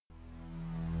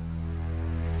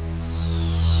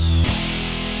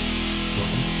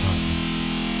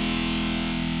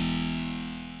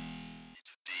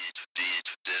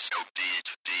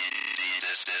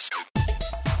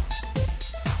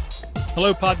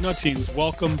Hello, Podnutsians.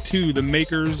 Welcome to the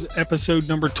Makers episode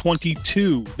number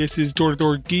 22. This is Door to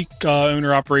Door Geek,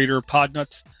 owner-operator of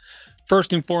Podnuts.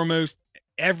 First and foremost,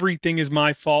 everything is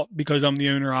my fault because I'm the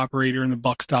owner-operator and the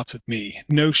buck stops with me.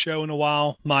 No show in a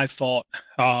while, my fault.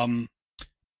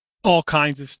 All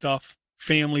kinds of stuff,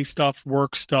 family stuff,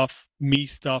 work stuff, me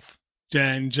stuff,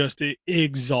 and just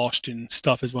exhaustion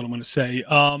stuff is what I'm going to say.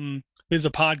 This is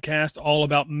a podcast all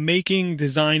about making,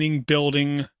 designing,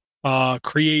 building,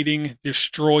 creating,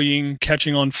 destroying,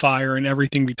 catching on fire, and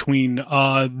everything between.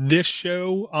 This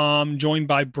show, joined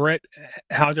by Brett.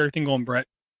 How's everything going, Brett?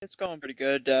 It's going pretty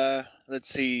good. Let's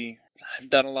see.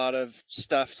 I've done a lot of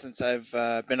stuff since I've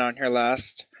been on here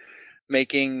last.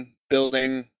 Making,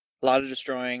 building, a lot of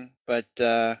destroying, but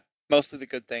mostly the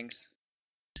good things.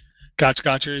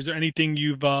 Gotcha. Is there anything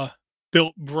you've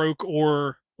built, broke,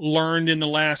 or learned in the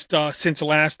last since the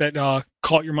last that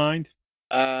caught your mind?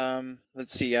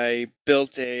 Let's see. I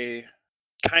built a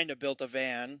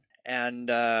van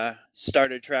and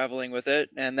started traveling with it,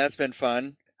 and that's been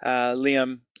fun.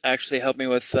 Liam actually helped me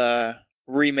with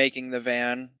remaking the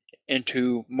van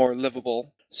into more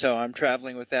livable, so I'm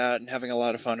traveling with that and having a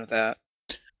lot of fun with that.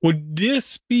 Would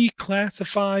this be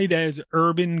classified as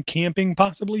urban camping,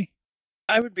 possibly?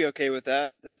 I would be okay with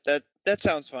that. That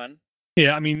sounds fun.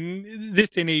 Yeah, I mean, this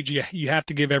day and age, you have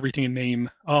to give everything a name.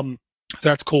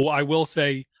 That's cool. I will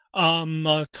say I'm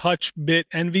a touch bit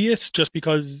envious just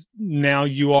because now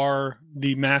you are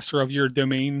the master of your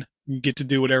domain. You get to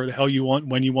do whatever the hell you want,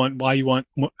 when you want, why you want,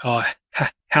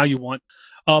 how you want.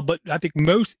 But I think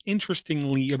most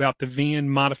interestingly about the van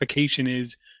modification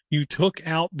is you took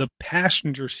out the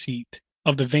passenger seat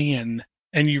of the van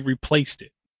and you replaced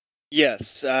it.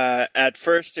 Yes. At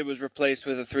first, it was replaced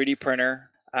with a 3D printer.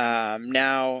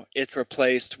 Now it's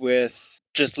replaced with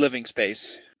just living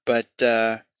space. But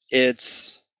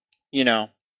it's,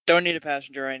 don't need a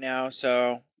passenger right now,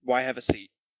 so why have a seat?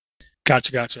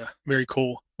 Gotcha. Very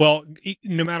cool. Well,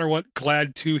 no matter what,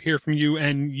 glad to hear from you.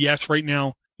 And yes, right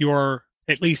now you're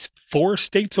at least 4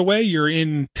 states away. You're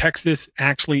in Texas,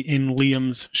 actually in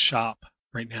Liam's shop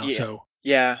right now.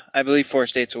 Yeah, I believe 4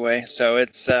 states away. So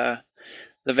it's the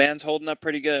van's holding up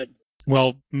pretty good.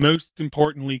 Well, most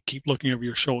importantly, keep looking over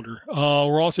your shoulder.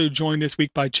 We're also joined this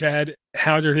week by Chad.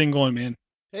 How's everything going, man?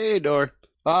 Hey, Door.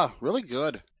 Really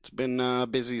good. It's been a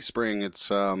busy spring. It's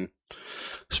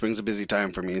spring's a busy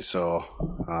time for me, so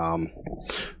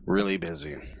really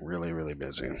busy. Really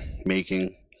busy.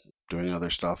 Making, doing other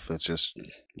stuff. It's just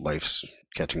life's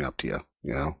catching up to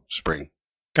you, spring.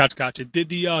 Gotcha. Did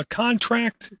the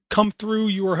contract come through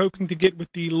you were hoping to get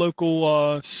with the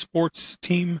local sports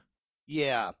team?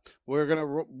 Yeah,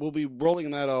 we'll be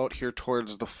rolling that out here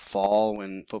towards the fall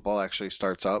when football actually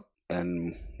starts up,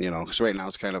 and because right now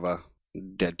it's kind of a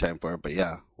dead time for it. But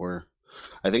yeah,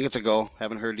 I think it's a go.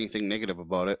 Haven't heard anything negative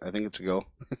about it. I think it's a go.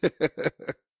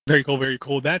 Very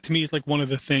cool. That to me is like one of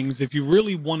the things. If you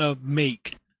really want to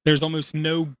make, there's almost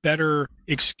no better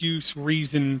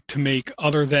reason to make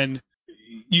other than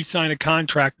you sign a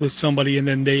contract with somebody and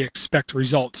then they expect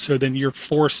results. So then you're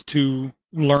forced to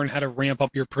learn how to ramp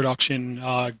up your production,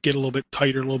 get a little bit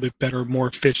tighter, a little bit better, more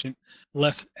efficient,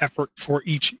 less effort for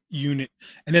each unit.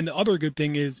 And then the other good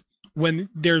thing is when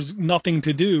there's nothing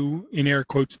to do, in air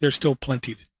quotes, there's still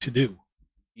plenty to do.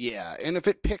 Yeah, and if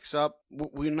it picks up,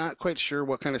 we're not quite sure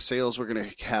what kind of sales we're going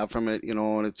to have from it,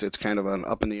 and it's kind of an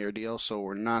up-in-the-air deal, so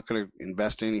we're not going to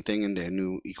invest anything into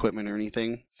new equipment or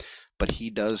anything. But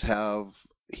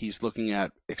he's looking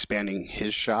at expanding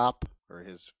his shop or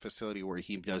his facility where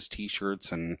he does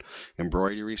T-shirts and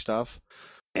embroidery stuff.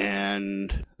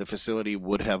 And the facility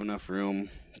would have enough room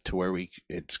to where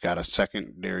it's got a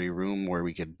secondary room where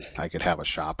I could have a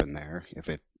shop in there if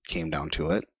it came down to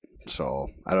it. So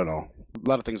I don't know, a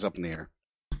lot of things up in the air.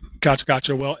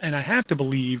 Gotcha. Well, and I have to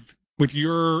believe with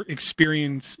your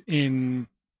experience in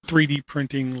 3D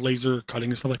printing, laser cutting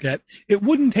and stuff like that, it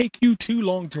wouldn't take you too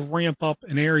long to ramp up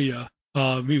an area.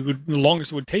 The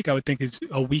longest it would take, I would think, is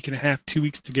a week and a half, 2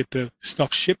 weeks to get the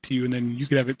stuff shipped to you, and then you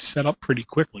could have it set up pretty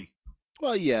quickly.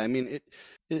 Well, yeah, I mean,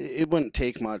 it wouldn't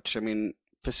take much. I mean,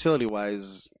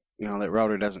 facility-wise, that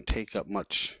router doesn't take up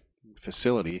much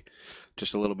facility,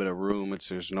 just a little bit of room.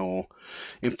 There's no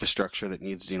infrastructure that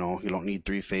needs, you don't need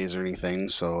 3-phase or anything,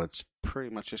 so it's pretty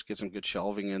much just get some good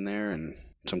shelving in there and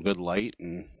some good light,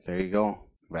 and there you go.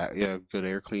 Yeah, good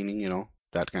air cleaning,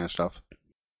 that kind of stuff.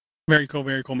 Very cool,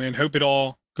 man. Hope it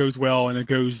all goes well and it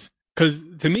goes, because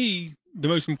to me, the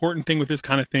most important thing with this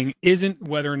kind of thing isn't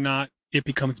whether or not it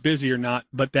becomes busy or not,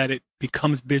 but that it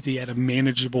becomes busy at a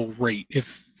manageable rate.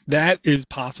 If that is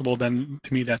possible, then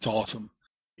to me, that's awesome.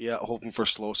 Yeah, hoping for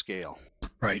slow scale.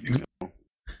 Right.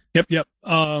 Yep.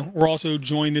 We're also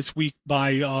joined this week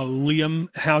by Liam.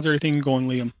 How's everything going,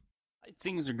 Liam?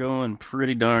 Things are going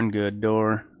pretty darn good,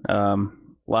 Dor.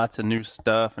 Lots of new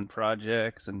stuff and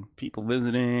projects and people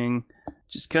visiting.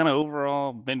 Just kind of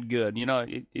overall been good.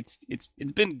 It's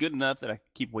been good enough that I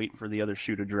keep waiting for the other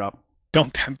shoe to drop.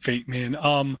 Don't tempt fate,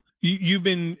 man. You've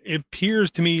been. It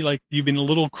appears to me like you've been a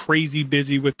little crazy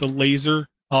busy with the laser.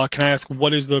 Can I ask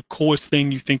what is the coolest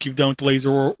thing you think you've done with the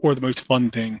laser, or the most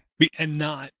fun thing, and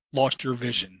not lost your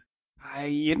vision?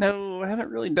 I haven't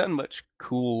really done much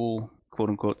cool quote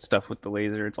unquote stuff with the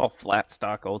laser. It's all flat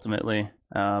stock ultimately.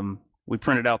 We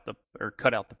printed out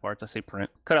cut out the parts. I say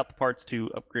cut out the parts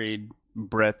to upgrade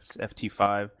Brett's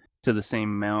FT5 to the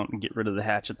same mount and get rid of the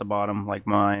hatch at the bottom like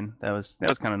mine. That was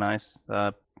kind of nice.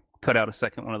 Cut out a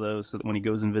second one of those so that when he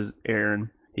goes and visit Aaron,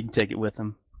 he can take it with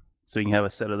him. So he can have a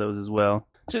set of those as well.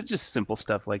 Just simple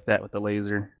stuff like that with the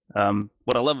laser.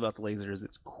 What I love about the laser is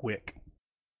it's quick.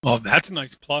 Oh, that's a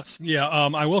nice plus. Yeah,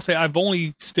 I will say I've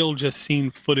only still just seen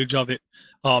footage of it.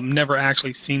 Never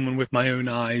actually seen one with my own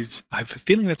eyes. I have a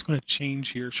feeling that's going to change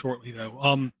here shortly,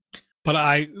 though. But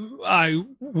I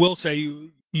will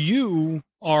say you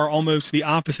are almost the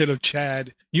opposite of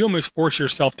Chad. You almost force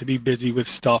yourself to be busy with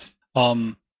stuff,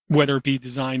 whether it be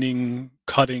designing,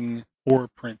 cutting, or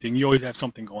printing. You always have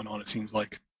something going on, it seems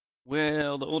like.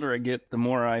 Well, the older I get, the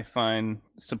more I find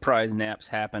surprise naps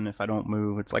happen if I don't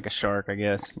move. It's like a shark, I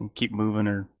guess. You keep moving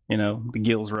or, the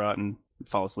gills rot and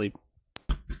fall asleep.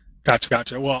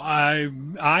 Gotcha. Well,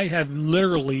 I have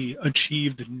literally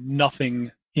achieved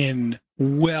nothing in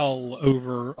well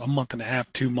over a month and a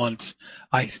half, 2 months.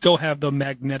 I still have the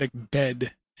magnetic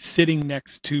bed sitting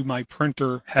next to my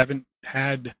printer. Haven't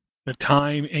had the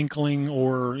time, inkling,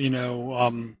 or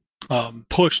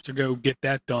push to go get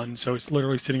that done. So it's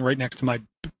literally sitting right next to my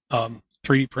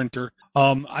 3D printer.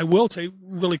 I will say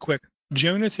really quick,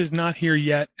 Jonas is not here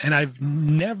yet, and I've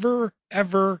never,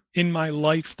 ever in my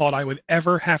life thought I would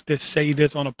ever have to say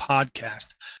this on a podcast,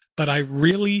 but I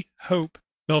really hope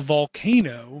the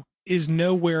volcano is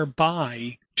nowhere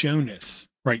by Jonas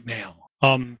right now.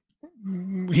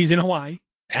 He's in Hawaii,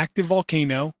 active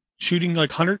volcano, shooting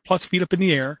like 100 plus feet up in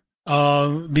the air.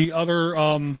 The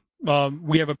other,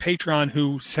 we have a patron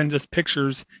who sends us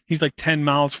pictures. He's like 10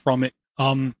 miles from it.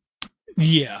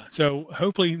 Yeah, so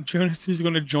hopefully Jonas is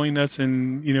going to join us,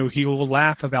 and he will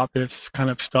laugh about this kind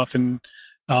of stuff, and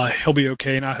he'll be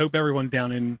okay. And I hope everyone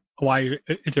down in Hawaii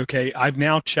is okay. I've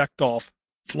now checked off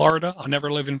Florida. I'll never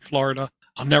live in Florida.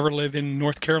 I'll never live in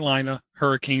North Carolina,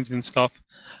 hurricanes and stuff.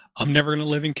 I'm never going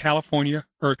to live in California,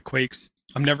 earthquakes.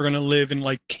 I'm never going to live in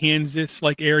like Kansas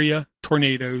like area,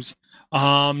 tornadoes.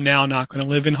 Now not going to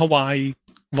live in Hawaii,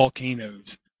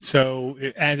 volcanoes. So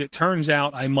as it turns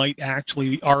out, I might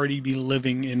actually already be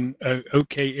living in an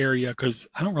okay area because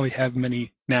I don't really have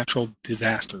many natural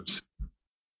disasters.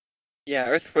 Yeah,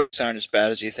 earthquakes aren't as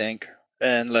bad as you think,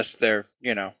 unless they're,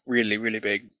 really, really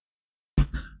big.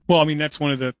 Well, I mean, that's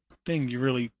one of the things you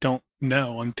really don't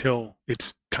know until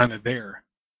it's kind of there.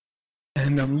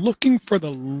 And I'm looking for the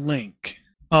link.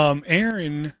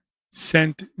 Aaron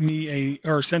sent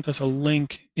us a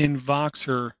link in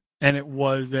Voxer, and it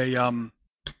was a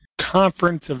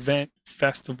conference event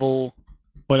festival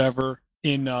whatever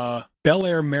in Bel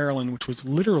Air, Maryland, which was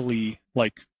literally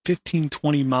like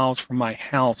 15-20 miles from my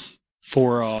house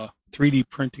for 3D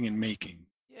printing and making.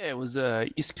 Yeah, it was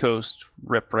East Coast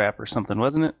rip rap or something,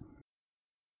 wasn't it?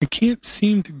 I can't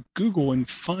seem to Google and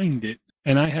find it,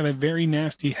 and I have a very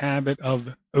nasty habit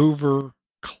of over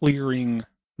clearing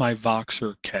my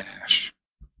Voxer cache.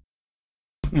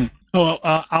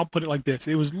 I'll put it like this.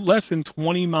 It was less than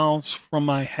 20 miles from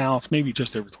my house, maybe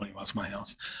just over 20 miles from my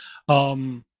house,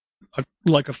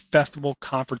 like a festival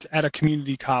conference at a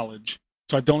community college.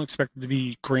 So I don't expect it to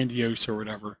be grandiose or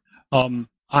whatever. I'm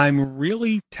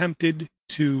really tempted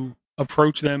to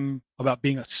approach them about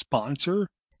being a sponsor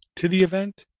to the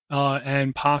event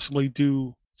and possibly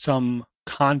do some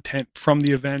content from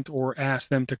the event or ask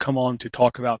them to come on to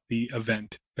talk about the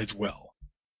event as well.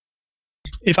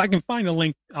 If I can find a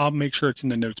link, I'll make sure it's in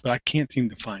the notes, but I can't seem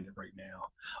to find it right now.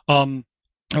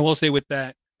 I will say with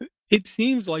that, it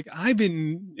seems like I've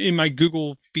been in my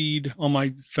Google feed on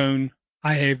my phone.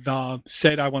 I have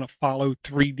said I want to follow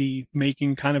 3D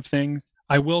making kind of things.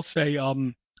 I will say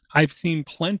I've seen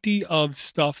plenty of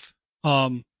stuff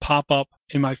pop up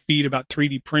in my feed about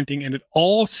 3D printing, and it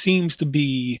all seems to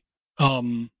be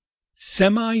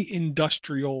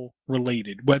semi-industrial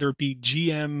related, whether it be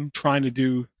GM trying to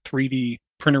do 3D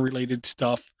printer related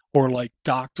stuff or like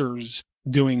doctors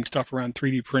doing stuff around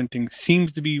 3D printing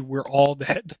seems to be where all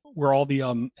the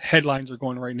headlines are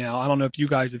going right now. I don't know if you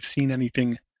guys have seen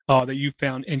anything that you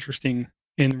found interesting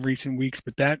in recent weeks,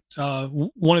 but that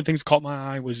one of the things that caught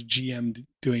my eye was GM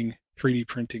doing 3D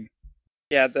printing.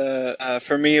 Yeah,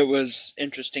 for me it was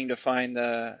interesting to find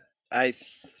I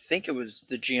think it was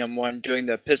the GM one doing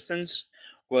the pistons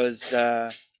was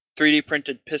 3D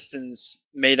printed pistons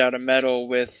made out of metal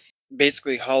with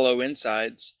basically hollow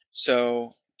insides.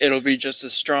 So it'll be just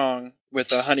as strong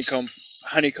with a honeycomb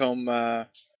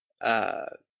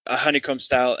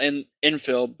style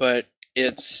infill, but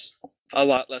it's a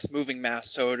lot less moving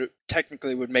mass, so it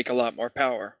technically would make a lot more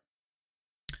power.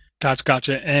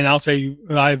 Gotcha. And I'll say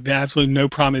I have absolutely no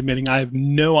problem admitting I have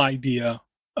no idea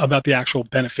about the actual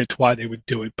benefits why they would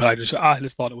do it, but I just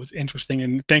thought it was interesting.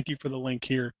 And thank you for the link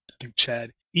here. I think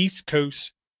Chad, East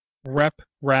Coast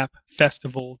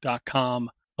RepRapFestival.com.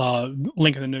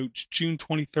 Link in the notes. June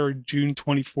 23rd, June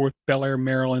 24th, Bel Air,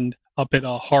 Maryland, up at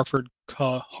Harvard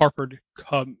Community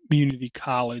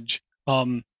College.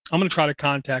 I'm going to try to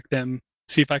contact them,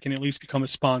 see if I can at least become a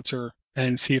sponsor,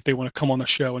 and see if they want to come on the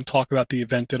show and talk about the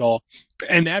event at all.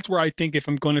 And that's where I think if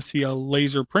I'm going to see a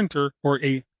laser printer or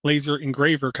a laser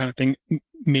engraver kind of thing,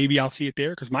 maybe I'll see it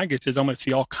there, because my guess is I'm going to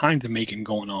see all kinds of making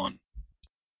going on.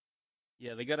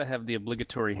 Yeah, they got to have the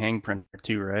obligatory hang printer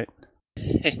too, right?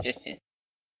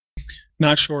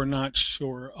 Not sure.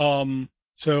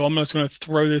 So I'm just going to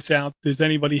throw this out. Does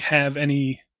anybody have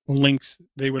any links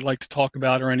they would like to talk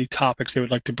about or any topics they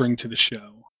would like to bring to the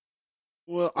show?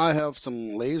 Well, I have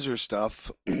some laser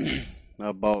stuff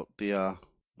about the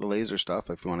laser stuff.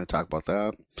 If you want to talk about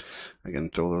that, I can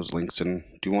throw those links in.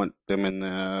 Do you want them in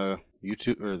the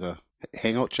YouTube or the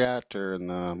Hangout chat or in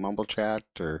the Mumble chat,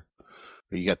 or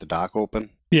you got the doc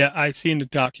open? Yeah, I see in the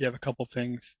doc you have a couple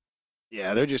things.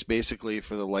 Yeah, they're just basically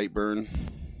for the Lightburn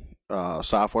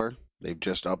software. They've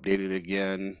just updated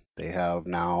again. They have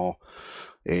now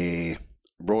a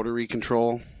rotary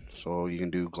control. So you can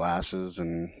do glasses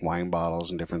and wine bottles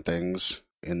and different things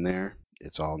in there.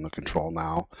 It's all in the control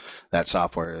now. That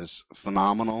software is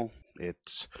phenomenal.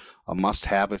 It's a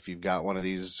must-have if you've got one of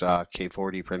these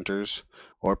K4D printers,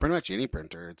 or pretty much any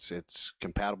printer. It's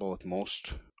compatible with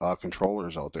most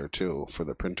controllers out there too for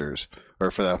the printers, or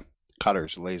for the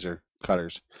cutters, laser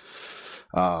cutters.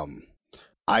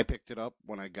 I picked it up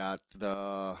when I got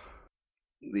the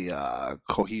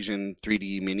Cohesion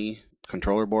 3D Mini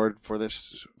controller board for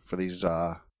these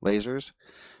lasers,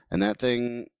 and that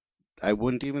thing, I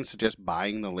wouldn't even suggest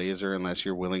buying the laser unless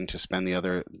you're willing to spend the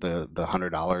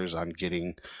 $100 on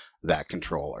getting that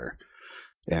controller.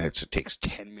 And it takes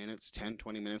 20 minutes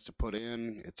to put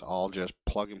in. It's all just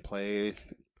plug and play.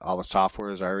 All the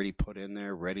software is already put in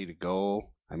there, ready to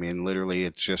go. I mean, literally,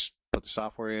 it's just put the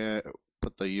software in,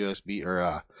 put the USB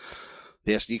or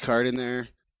the SD card in there,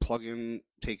 plug in,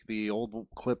 take the old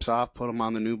clips off, put them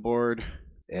on the new board,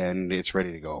 and it's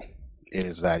ready to go. It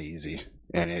is that easy,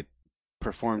 and it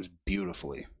performs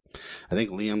beautifully. I think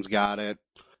Liam's got it,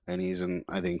 and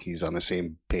I think he's on the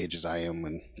same page as I am,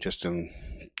 and just in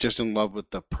love with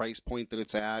the price point that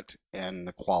it's at and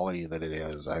the quality that it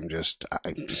is.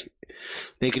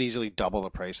 They could easily double the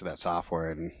price of that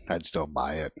software, and I'd still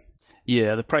buy it.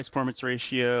 Yeah, the price performance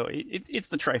ratio, it's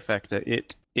the trifecta.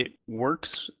 It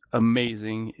works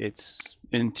amazing. It's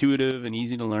intuitive and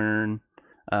easy to learn,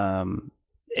 and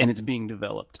it's being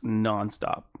developed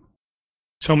nonstop.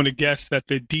 So I'm going to guess that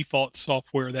the default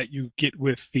software that you get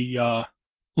with the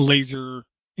laser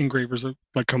engravers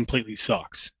completely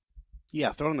sucks.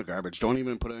 Yeah, throw it in the garbage. Don't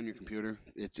even put it on your computer.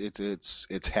 It's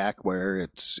hackware.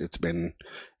 It's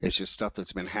just stuff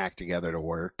that's been hacked together to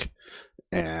work,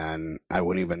 and I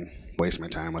wouldn't even waste my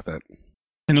time with it.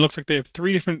 And it looks like they have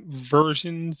 3 different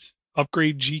versions: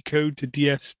 upgrade G-code to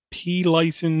DSP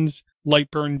license,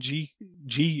 Lightburn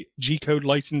G-code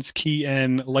license key,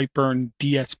 and Lightburn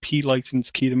DSP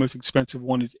license key. The most expensive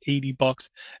one is $80,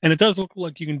 and it does look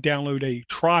like you can download a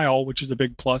trial, which is a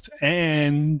big plus.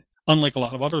 And unlike a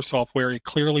lot of other software, it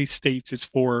clearly states it's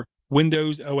for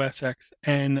Windows, OS X,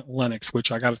 and Linux,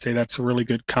 which I got to say that's a really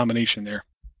good combination there.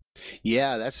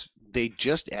 Yeah, they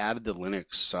just added the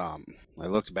Linux. I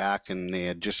looked back and they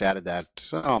had just added that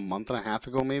a month and a half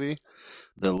ago, maybe.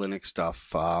 The Linux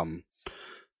stuff.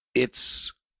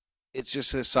 It's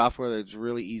just a software that's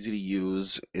really easy to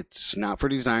use. It's not for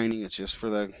designing. It's just for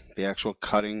the actual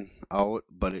cutting out,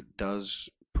 but it does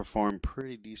perform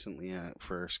pretty decently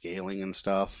for scaling and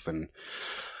stuff. And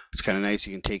it's kind of nice.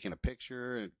 You can take in a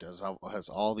picture. It has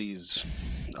all these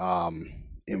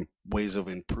ways of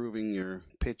improving your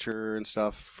picture and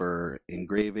stuff for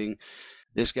engraving.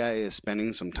 This guy is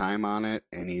spending some time on it,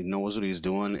 and he knows what he's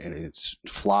doing, and it's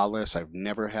flawless. I've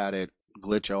never had it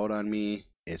glitch out on me.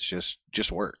 It's just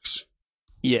works.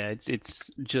 Yeah, it's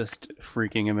just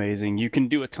freaking amazing. You can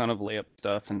do a ton of layup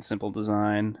stuff in Simple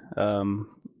Design.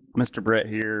 Mr. Brett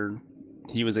here,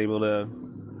 he was able to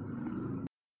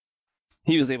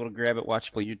grab it, watch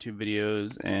a couple YouTube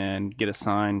videos, and get a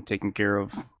sign taken care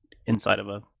of inside of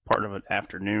a part of an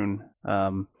afternoon.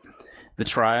 The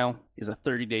trial is a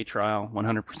 30-day trial,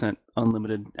 100%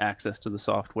 unlimited access to the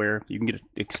software. You can get an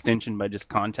extension by just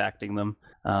contacting them.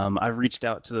 I've reached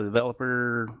out to the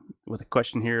developer with a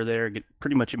question here or there, get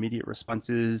pretty much immediate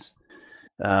responses.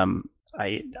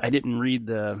 I didn't read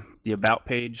the about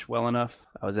page well enough.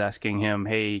 I was asking him,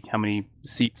 hey, how many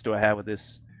seats do I have with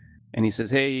this? And he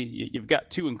says, hey, you've got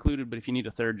 2 included, but if you need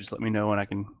a third, just let me know and I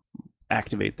can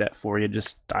activate that for you.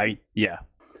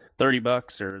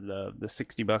 $30 or the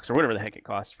 $60 or whatever the heck it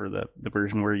costs for the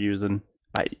version we're using.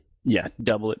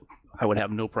 Double it. I would have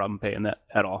no problem paying that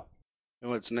at all. And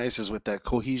what's nice is with that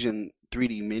Cohesion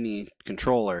 3D Mini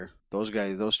controller, those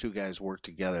 2 guys work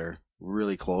together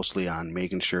really closely on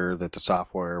making sure that the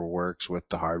software works with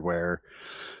the hardware.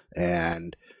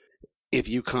 And if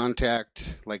you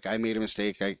contact, like I made a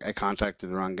mistake, I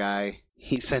contacted the wrong guy.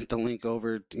 He sent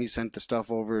the stuff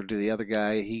over to the other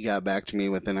guy. He got back to me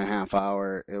within a half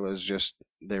hour. It was just,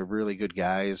 they're really good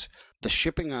guys. The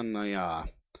shipping on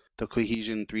the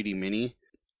Cohesion 3D Mini,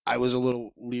 I was a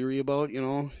little leery about,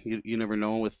 you never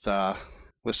know with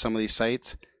some of these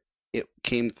sites. It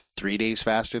came 3 days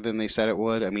faster than they said it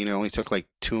would. I mean, it only took like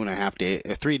 2.5 days,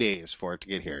 3 days for it to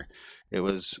get here. It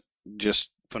was just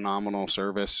phenomenal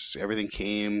service. Everything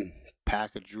came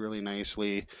packaged really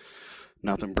nicely.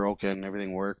 Nothing broken.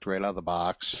 Everything worked right out of the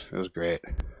box. It was great.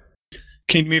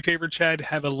 Can you do me a favor, Chad?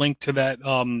 Have a link to that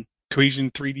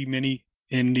Cohesion 3D Mini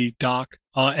in the doc.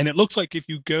 And it looks like if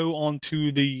you go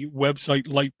onto the website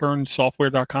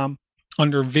lightburnsoftware.com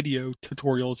under video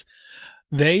tutorials,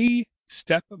 they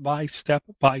step by step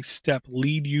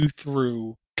lead you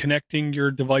through connecting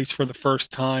your device for the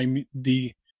first time,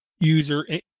 the user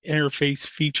interface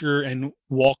feature and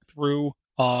walkthrough.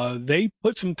 They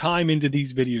put some time into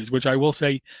these videos, which I will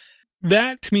say,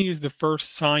 that to me is the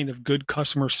first sign of good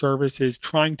customer service, is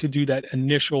trying to do that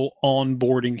initial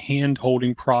onboarding,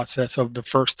 hand-holding process of the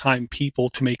first-time people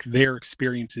to make their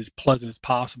experience as pleasant as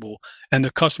possible. And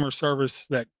the customer service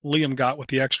that Liam got with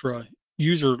the extra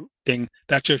user thing,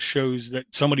 that just shows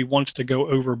that somebody wants to go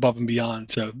over above and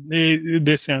beyond. So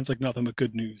this sounds like nothing but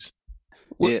good news.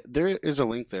 Yeah, there is a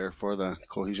link there for the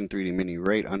Cohesion 3D Mini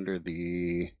right under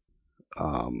the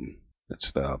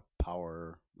it's the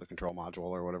power, the control module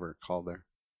or whatever it's called there.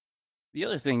 The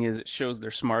other thing is it shows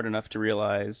they're smart enough to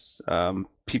realize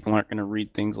people aren't going to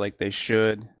read things like they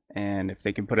should, and if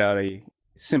they can put out a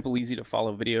simple, easy to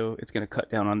follow video, it's going to cut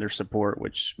down on their support,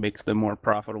 which makes them more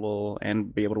profitable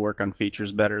and be able to work on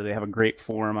features better. They have a great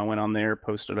forum. I went on there,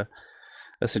 posted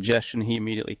a suggestion. He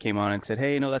immediately came on and said,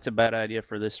 hey, no, that's a bad idea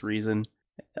for this reason.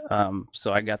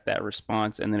 So I got that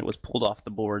response, and then it was pulled off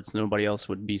the board so nobody else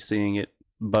would be seeing it,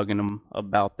 bugging them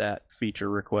about that feature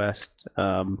request.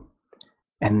 And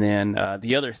then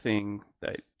the other thing,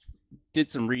 I did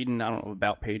some reading, I don't know,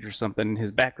 about Page or something.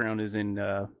 His background is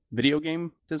in video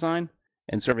game design,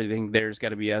 and so everything there's got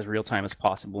to be as real time as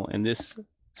possible. And this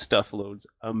stuff loads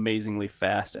amazingly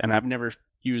fast, and I've never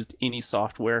used any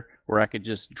software where I could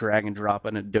just drag and drop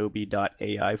an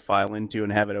adobe.ai file into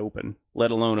and have it open,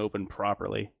 let alone open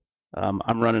properly.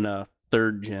 I'm running a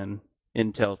 3rd gen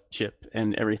Intel chip,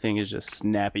 and everything is just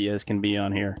snappy as can be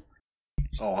on here.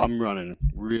 Oh, I'm running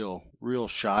real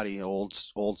shoddy old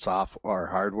software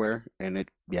hardware, and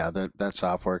that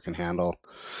software can handle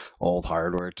old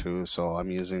hardware too. So I'm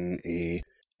using a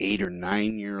 8 or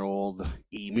 9 year old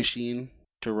E-machine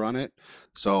to run it.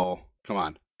 So come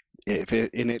on,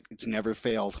 it's never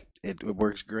failed. It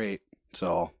works great.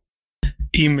 So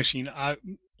E-machine,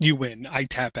 you win. I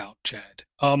tap out, Chad.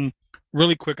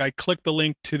 Really quick, I clicked the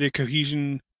link to the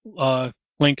Cohesion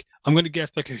link. I'm going to guess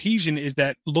the Cohesion is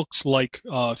that looks like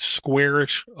a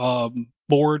squarish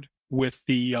board with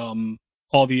the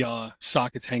all the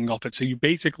sockets hanging off it. So you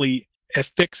basically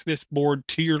affix this board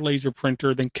to your laser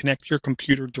printer, then connect your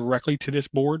computer directly to this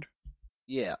board.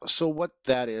 Yeah, so what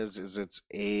that is it's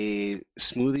a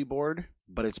smoothie board,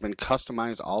 but it's been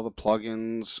customized, all the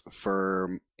plugins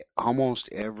for almost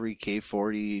every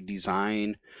K40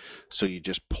 design. So you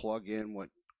just plug in what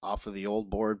off of the old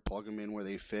board, plug them in where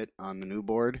they fit on the new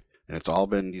board, and it's all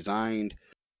been designed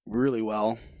really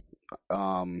well.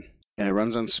 And it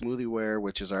runs on SmoothieWare,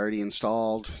 which is already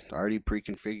installed, already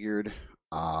pre-configured.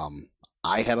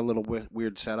 I had a little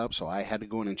weird setup, so I had to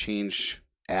go in and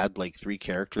add like 3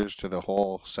 characters to the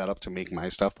whole setup to make my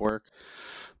stuff work.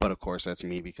 But of course, that's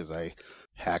me because I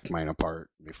hack mine apart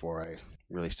before I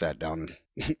really sat down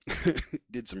and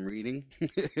did some reading.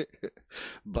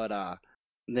 But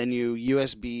then you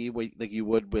USB like you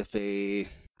would with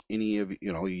any of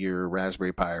your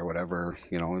Raspberry Pi or whatever,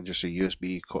 just a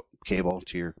USB cable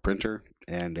to your printer,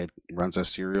 and it runs a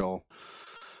serial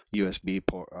USB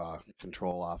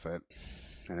control off it,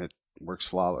 and it works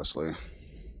flawlessly.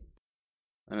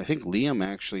 And I think Liam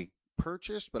actually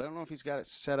purchased, but I don't know if he's got it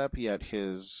set up yet.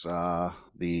 His so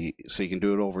you can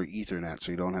do it over Ethernet,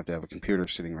 so you don't have to have a computer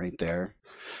sitting right there.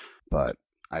 But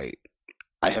I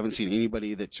haven't seen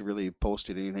anybody that's really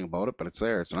posted anything about it, but it's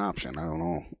there. It's an option. I don't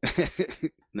know.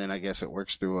 And then I guess it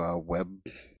works through a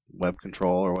web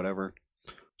control or whatever.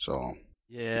 So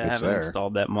yeah, I haven't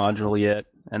installed that module yet.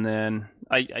 And then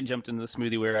I jumped into the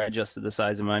smoothie where I adjusted the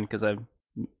size of mine because I've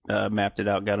mapped it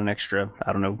out, got an extra,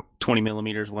 20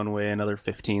 millimeters one way, another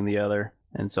 15 the other.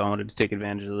 And so I wanted to take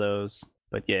advantage of those.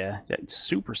 But yeah,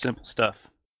 super simple stuff.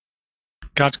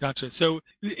 Gotcha. So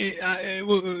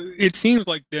it seems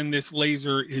like then this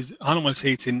laser is, I don't want to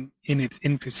say it's in its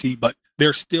infancy, but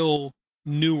they're still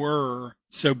newer.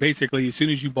 So basically, as soon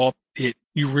as you bought it,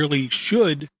 you really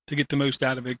should, to get the most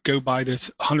out of it, go buy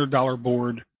this $100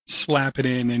 board, slap it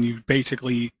in, and you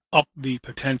basically up the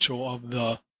potential of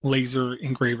the laser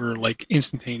engraver like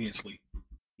instantaneously.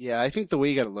 Yeah, I think the way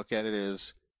you got to look at it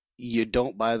is you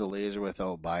don't buy the laser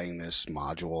without buying this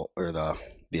module or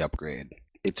the upgrade.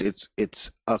 It's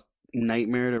a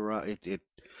nightmare to run.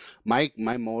 My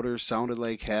motors sounded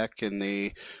like heck, and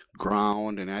they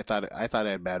ground, and I thought I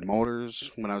had bad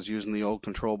motors when I was using the old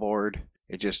control board.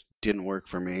 It just didn't work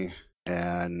for me,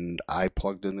 and I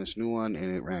plugged in this new one,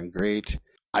 and it ran great.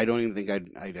 I don't even think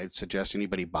I'd suggest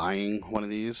anybody buying one of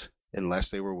these unless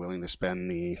they were willing to spend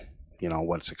the,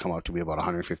 what's it come out to be, about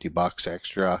 $150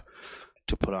 extra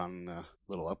to put on the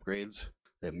little upgrades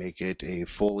that make it a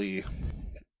fully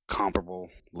comparable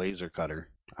laser cutter.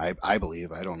 I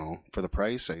believe. I don't know. For the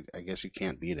price, I guess you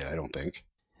can't beat it, I don't think.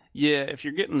 Yeah, if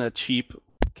you're getting a cheap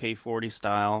K40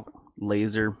 style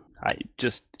laser, I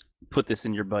just put this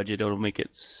in your budget. It'll make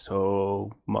it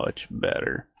so much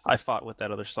better. I fought with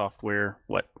that other software,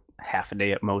 half a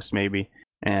day at most maybe,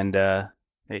 and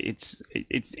it's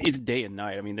day and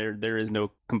night. I mean, there is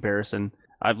no comparison.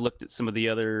 I've looked at some of the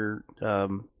other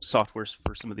softwares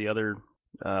for some of the other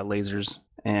lasers,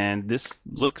 and this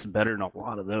looks better than a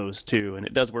lot of those too. And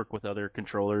it does work with other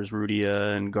controllers,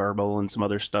 Rudia and Garble and some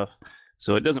other stuff.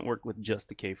 So it doesn't work with just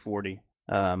the K40.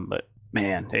 But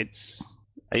man, it's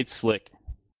slick.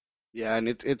 Yeah, and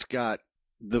it's got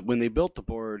when they built the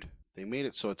board, they made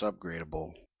it so it's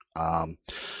upgradable.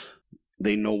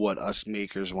 They know what us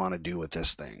makers want to do with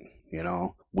this thing.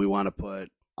 We want to put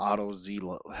auto Z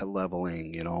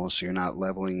leveling. So you're not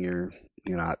leveling you're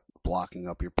not blocking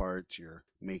up your parts. You're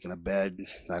making a bed.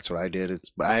 That's what I did.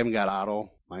 I haven't got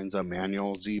auto. Mine's a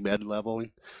manual Z bed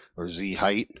leveling or Z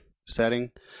height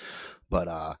setting.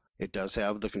 But it does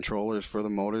have the controllers for the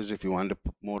motors if you wanted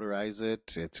to motorize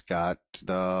it. It's got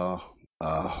the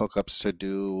hookups to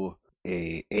do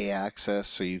a axis,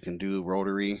 so you can do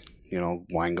rotary,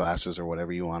 wine glasses or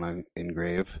whatever you want to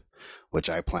engrave, which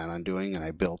I plan on doing. And I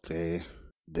built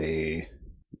the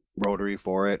rotary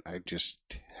for it. I just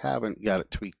haven't got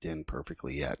it tweaked in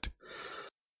perfectly yet.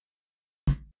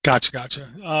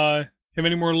 Gotcha. Have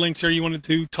any more links here you wanted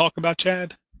to talk about,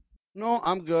 Chad? No,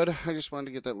 I'm good. I just wanted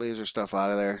to get that laser stuff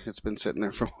out of there. It's been sitting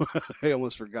there for a while. I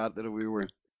almost forgot that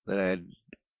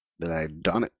I had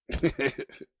done it.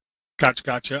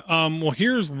 Gotcha. Well,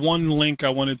 here's one link I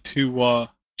wanted to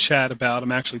chat about.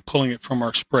 I'm actually pulling it from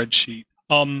our spreadsheet.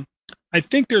 I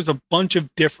think there's a bunch of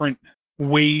different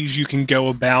ways you can go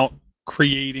about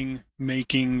creating,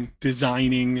 making,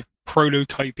 designing,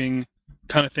 prototyping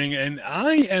kind of thing. And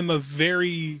I am a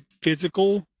very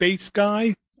physical-based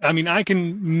guy. I mean, I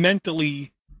can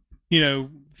mentally,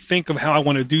 think of how I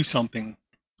want to do something,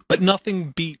 but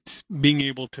nothing beats being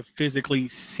able to physically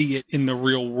see it in the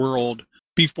real world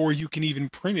before you can even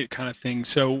print it, kind of thing.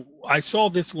 So I saw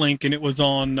this link, and it was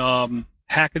on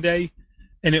Hackaday,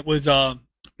 and it was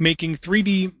making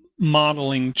 3D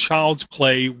modeling child's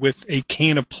play with a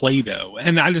can of Play-Doh.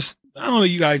 And I don't know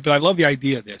you guys, but I love the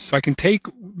idea of this. So I can take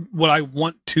what I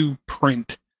want to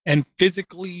print and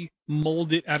physically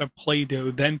mold it out of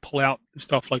Play-Doh, then pull out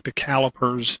stuff like the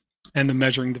calipers and the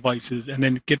measuring devices, and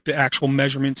then get the actual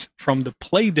measurements from the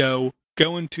Play-Doh,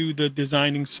 go into the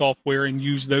designing software and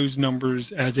use those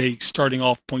numbers as a starting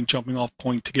off point, jumping off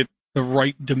point to get the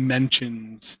right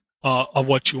dimensions of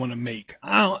what you want to make.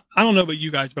 I don't know about you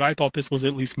guys, but I thought this was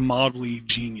at least mildly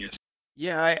genius.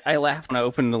 Yeah, I laughed when I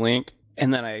opened the link,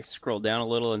 and then I scrolled down a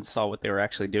little and saw what they were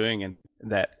actually doing, and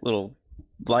that little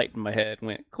light in my head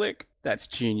went click. That's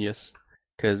genius.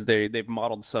 because they've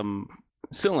modeled some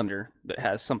cylinder that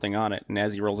has something on it, and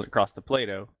as he rolls it across the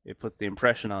Play-Doh, it puts the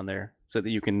impression on there so that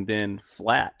you can then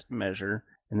flat measure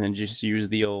and then just use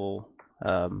the old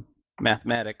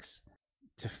mathematics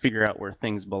to figure out where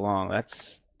things belong.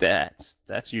 That's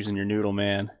using your noodle,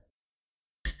 man.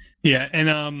 Yeah,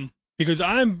 and because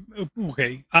I'm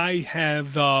okay, I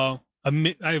have I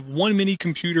have one mini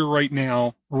computer right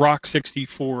now, Rock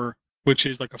 64, which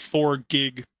is like a 4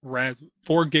 gigs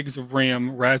of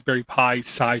RAM Raspberry Pi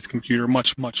size computer,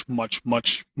 much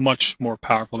more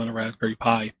powerful than a Raspberry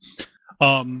Pi.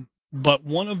 But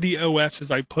one of the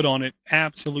OSs I put on it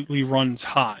absolutely runs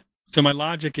hot. So my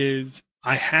logic is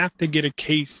I have to get a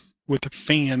case with a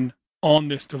fan on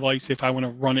this device if I want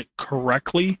to run it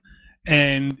correctly.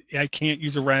 And I can't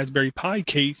use a Raspberry Pi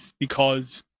case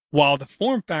because while the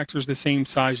form factor is the same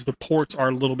size, the ports are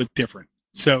a little bit different.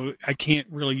 So I can't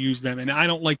really use them. And I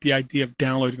don't like the idea of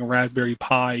downloading a Raspberry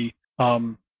Pi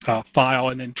file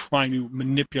and then trying to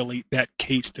manipulate that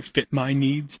case to fit my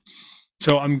needs.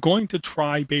 So I'm going to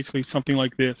try basically something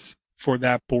like this for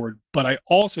that board. But I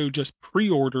also just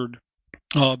pre-ordered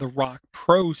the Rock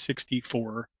Pro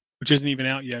 64, which isn't even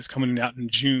out yet. It's coming out in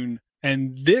June.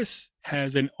 And this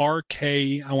has an RK,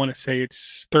 I want to say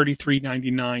it's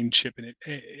 $33.99 chip in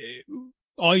it.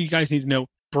 All you guys need to know,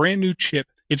 brand new chip.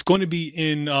 It's going to be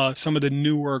in some of the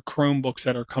newer Chromebooks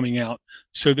that are coming out.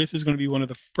 So this is going to be one of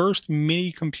the first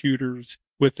mini computers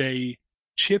with a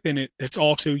chip in it that's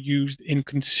also used in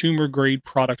consumer grade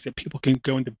products that people can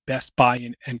go into Best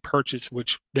Buy and purchase,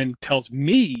 which then tells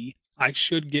me I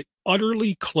should get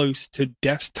utterly close to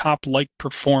desktop-like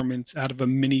performance out of a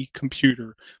mini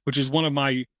computer, which is one of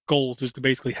my goals, is to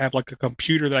basically have like a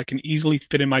computer that I can easily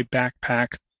fit in my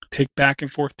backpack, take back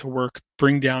and forth to work,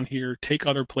 bring down here, take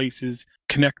other places,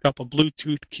 connect up a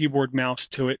Bluetooth keyboard mouse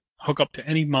to it, hook up to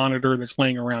any monitor that's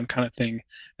laying around kind of thing.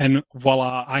 And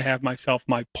voila, I have myself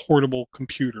my portable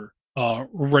computer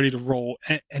ready to roll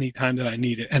anytime that I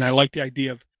need it. And I like the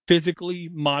idea of physically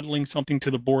modeling something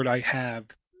to the board I have,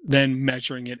 then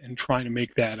measuring it and trying to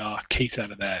make that case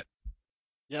out of that.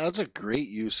 Yeah, that's a great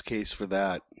use case for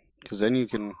that, because then you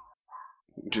can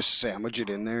just sandwich it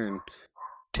in there and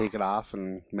take it off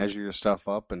and measure your stuff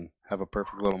up and have a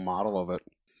perfect little model of it.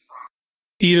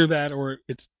 Either that or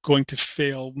it's going to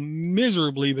fail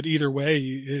miserably, but either way,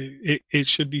 it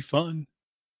should be fun.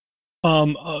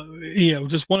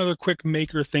 Just one other quick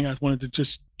maker thing I wanted to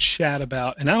just chat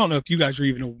about, and I don't know if you guys are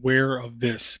even aware of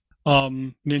this.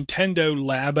 Nintendo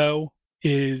Labo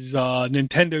is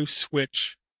Nintendo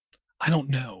Switch. I don't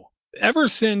know. Ever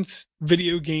since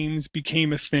video games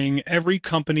became a thing, every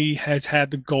company has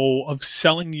had the goal of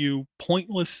selling you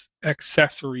pointless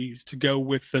accessories to go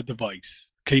with the device.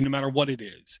 Okay, no matter what it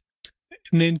is.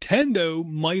 Nintendo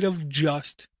might have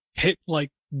just hit like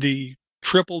the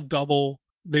triple double.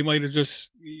 They might have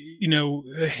just,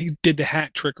 did the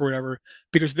hat trick or whatever,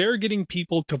 because they're getting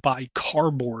people to buy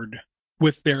cardboard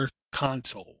with their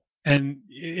console. And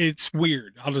it's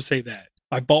weird. I'll just say that.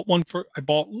 I bought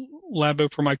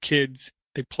Labo for my kids.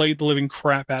 They played the living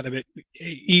crap out of it.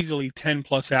 Easily 10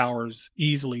 plus hours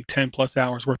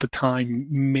worth of time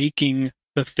making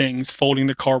the things, folding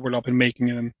the cardboard up and making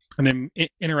them, and then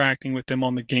interacting with them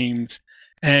on the games.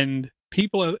 And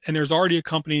there's already a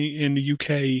company in the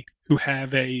UK who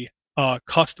have a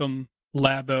custom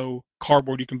Labo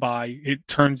cardboard you can buy. It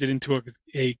turns it into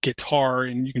a guitar,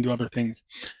 and you can do other things.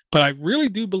 But I really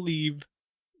do believe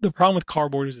the problem with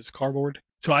cardboard is it's cardboard.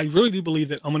 So I really do believe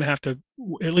that I'm going to have to,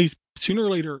 at least sooner or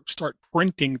later, start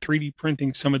 3D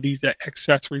printing some of these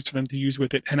accessories for them to use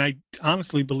with it. And I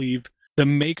honestly believe the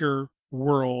maker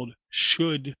world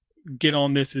should get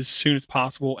on this as soon as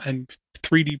possible and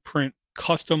 3D print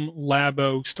custom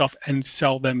Labo stuff and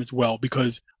sell them as well,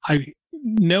 because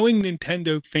knowing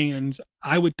Nintendo fans,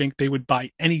 I would think they would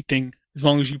buy anything as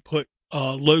long as you put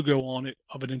a logo on it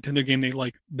of a Nintendo game they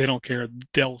like. They don't care.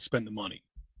 They'll spend the money.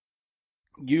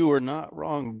 You are not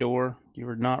wrong, Dor. You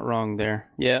were not wrong there.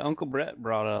 Yeah, Uncle Brett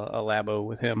brought a Labo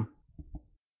with him.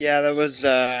 Yeah, that was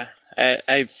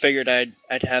I figured I'd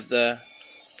have the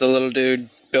little dude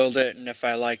build it, and if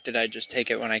I liked it, I'd just take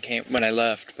it when I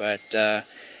left. But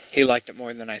he liked it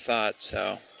more than I thought,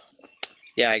 so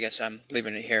yeah, I guess I'm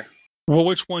leaving it here. Well,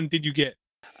 which one did you get?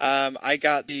 I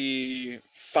got the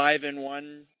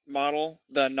 5-in-1 model,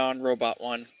 the non-robot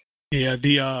one. Yeah,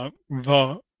 the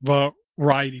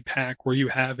variety pack where you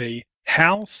have a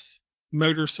house,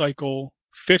 motorcycle,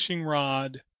 fishing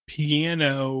rod,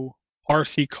 piano,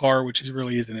 RC car, which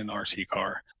really isn't an RC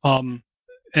car,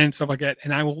 and stuff like that.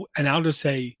 And I'll just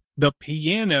say the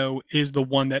piano is the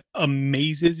one that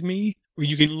amazes me, where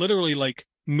you can literally like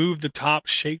move the top,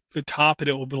 shake the top, and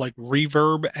it will be like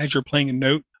reverb as you're playing a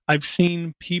note. I've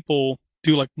seen people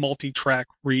do like multi-track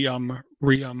recordings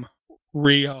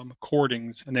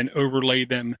and then overlay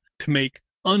them to make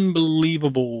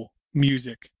unbelievable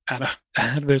music out of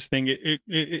this thing.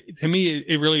 To me,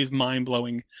 it really is mind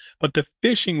blowing. But the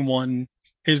fishing one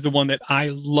is the one that I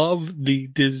love the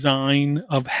design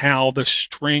of how the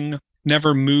string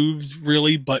never moves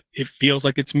really, but it feels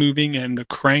like it's moving, and the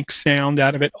crank sound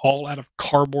out of it, all out of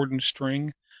cardboard and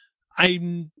string.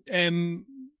 I am,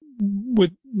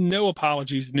 with no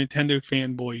apologies, Nintendo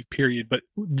fanboy, period. But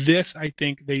this, I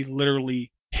think they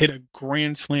literally hit a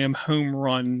grand slam home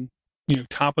run,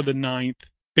 top of the ninth,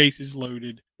 bases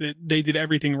loaded. They did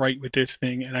everything right with this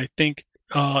thing. And I think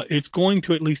it's going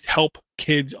to at least help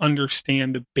kids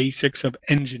understand the basics of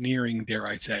engineering, dare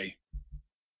I say.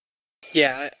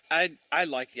 Yeah, I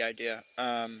like the idea.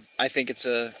 I think it's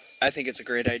a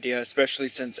great idea, especially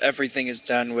since everything is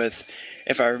done with,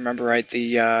 if I remember right,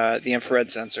 the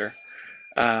infrared sensor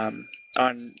on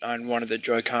one of the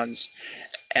Joy-Cons,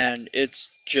 and it's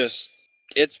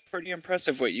pretty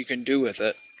impressive what you can do with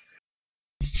it.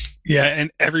 Yeah,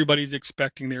 and everybody's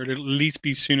expecting there to at least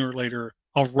be sooner or later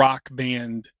a Rock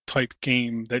Band type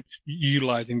game that's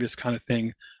utilizing this kind of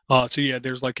thing. So yeah,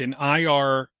 there's like an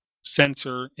IR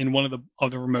sensor in one of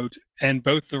the remotes, and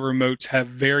both the remotes have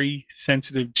very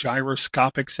sensitive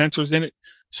gyroscopic sensors in it.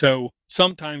 So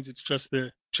sometimes it's just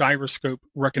the gyroscope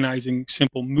recognizing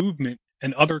simple movement,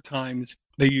 and other times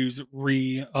they use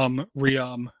reflective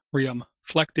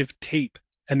tape,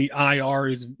 and the IR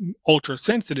is ultra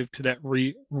sensitive to that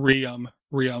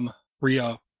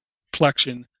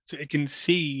reflection, so it can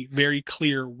see very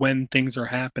clear when things are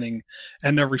happening.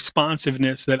 And the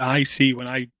responsiveness that I see when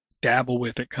I dabble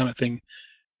with it, kind of thing,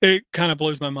 it kind of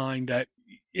blows my mind that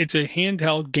it's a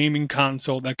handheld gaming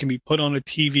console that can be put on a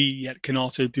TV, yet can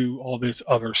also do all this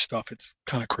other stuff. It's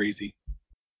kind of crazy.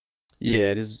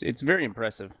 Yeah, it is. It's very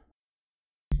impressive.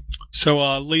 So,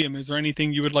 Liam, is there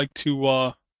anything you would like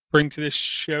to bring to this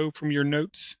show from your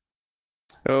notes?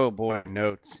 Oh boy,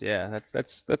 notes. Yeah,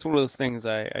 that's one of those things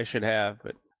I should have,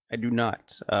 but I do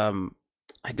not.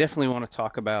 I definitely want to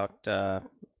talk about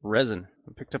resin.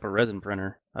 I picked up a resin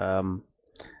printer. I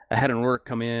had an order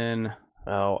come in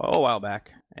a while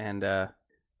back, and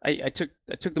I took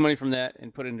the money from that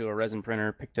and put it into a resin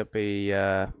printer. Picked up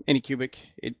a Anycubic.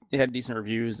 It had decent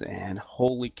reviews, and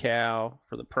holy cow,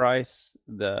 for the price,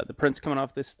 the prints coming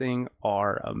off this thing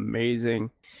are amazing.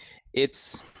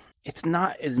 It's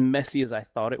not as messy as I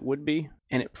thought it would be,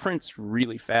 and it prints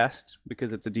really fast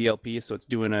because it's a DLP, so it's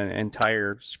doing an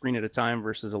entire screen at a time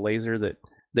versus a laser that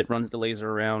runs the laser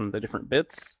around the different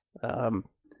bits.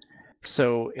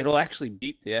 So it'll actually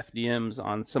beat the FDMs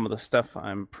on some of the stuff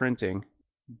I'm printing,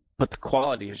 but the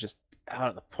quality is just out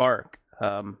of the park.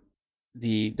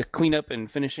 The cleanup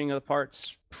and finishing of the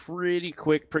parts, pretty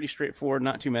quick, pretty straightforward,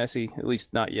 not too messy, at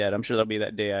least not yet. I'm sure there'll be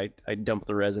that day I dump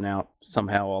the resin out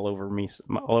somehow all over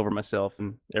myself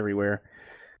and everywhere.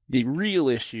 The real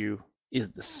issue is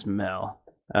the smell.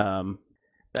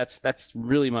 That's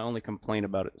really my only complaint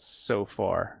about it so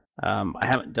far. I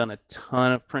haven't done a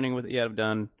ton of printing with it yet. I've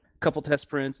done a couple test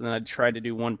prints, and then I tried to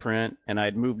do one print, and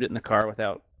I'd moved it in the car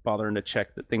without bothering to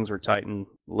check that things were tight and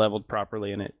leveled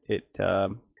properly, and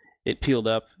it peeled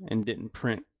up and didn't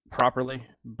print properly,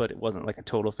 but it wasn't like a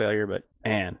total failure. But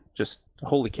man, just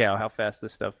holy cow, how fast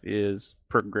this stuff is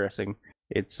progressing.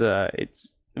 It's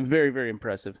very, very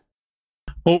impressive.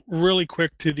 Well, really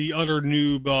quick, to the utter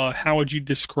noob, how would you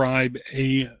describe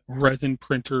a resin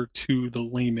printer to the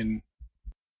layman?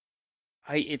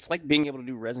 It's like being able to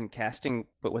do resin casting,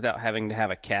 but without having to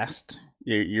have a cast.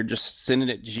 You're just sending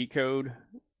it G-code.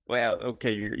 Well,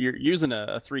 okay, you're using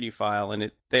a 3D file, and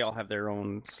they all have their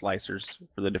own slicers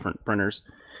for the different printers.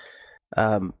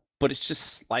 But it's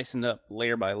just slicing up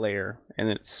layer by layer, and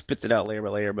then it spits it out layer by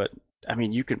layer. But I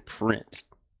mean, you can print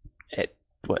at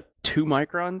 2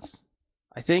 microns,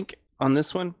 I think, on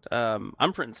this one.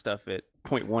 I'm printing stuff at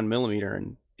 0.1 millimeter,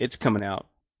 and it's coming out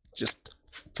just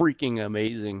freaking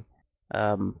amazing.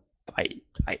 I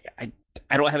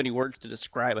don't have any words to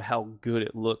describe how good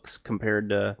it looks compared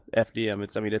to FDM.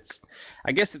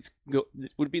 I guess it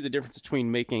would be the difference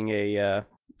between making a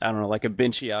like a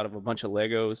Benchy out of a bunch of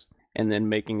Legos and then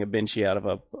making a Benchy out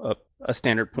of a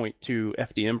standard 0.2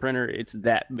 FDM printer. It's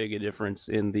that big a difference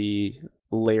in the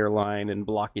layer line and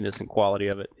blockiness and quality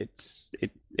of it. It's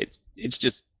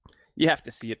just, you have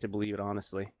to see it to believe it,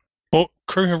 honestly. Well,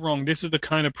 correct me if I'm wrong, this is the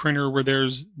kind of printer where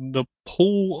there's the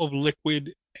pool of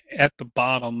liquid at the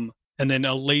bottom, and then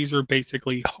a laser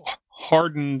basically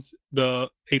hardens a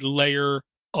layer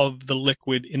of the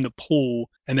liquid in the pool,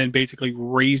 and then basically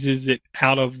raises it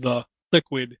out of the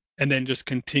liquid and then just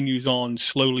continues on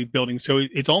slowly building. So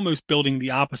it's almost building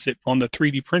the opposite. On the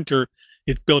 3D printer,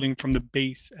 it's building from the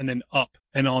base and then up.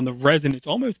 And on the resin, it's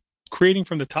almost creating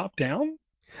from the top down.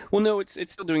 Well, no, it's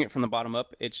still doing it from the bottom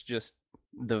up. It's just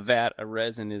the vat of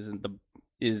resin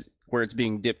is where it's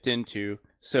being dipped into.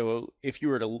 So if you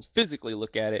were to physically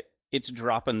look at it, it's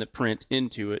dropping the print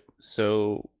into it.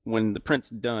 So when the print's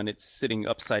done, it's sitting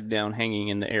upside down, hanging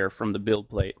in the air from the build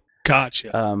plate.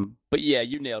 Gotcha. But yeah,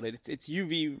 you nailed it. It's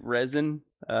UV resin.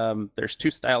 There's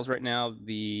two styles right now.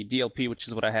 The DLP, which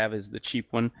is what I have, is the cheap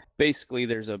one. Basically,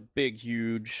 there's a big,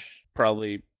 huge,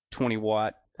 probably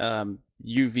 20-watt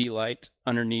UV light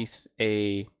underneath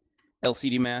a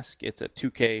LCD mask. It's a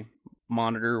 2K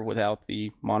monitor without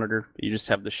the monitor. You just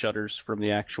have the shutters from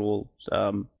the actual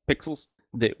pixels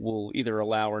that will either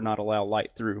allow or not allow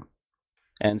light through.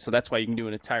 And so that's why you can do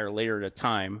an entire layer at a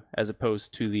time, as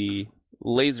opposed to the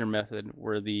laser method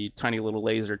where the tiny little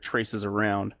laser traces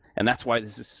around. And that's why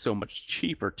this is so much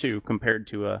cheaper too, compared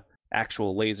to a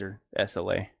actual laser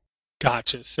SLA.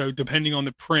 Gotcha. So depending on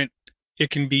the print, it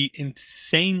can be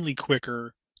insanely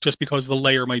quicker just because the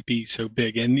layer might be so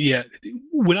big. And yeah,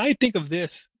 when I think of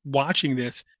this, watching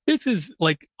this is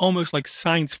like almost like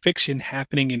science fiction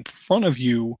happening in front of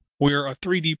you, where a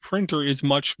 3D printer is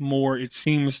much more, it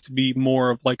seems to be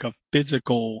more of like a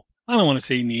physical, I don't want to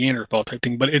say Neanderthal type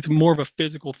thing, but it's more of a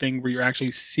physical thing where you're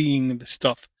actually seeing the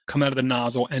stuff come out of the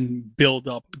nozzle and build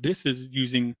up. This is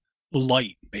using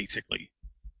light, basically.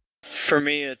 For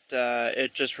me,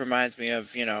 it just reminds me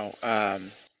of,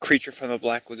 Creature from the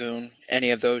Black Lagoon, any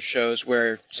of those shows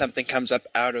where something comes up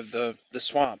out of the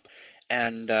swamp.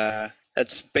 And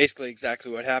that's basically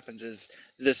exactly what happens, is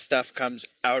this stuff comes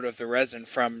out of the resin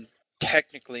from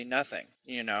technically nothing,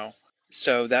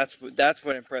 So that's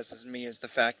what impresses me, is the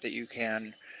fact that you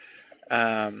can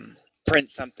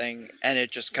print something and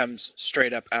it just comes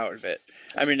straight up out of it.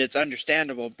 I mean, it's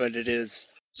understandable, but it is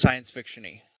science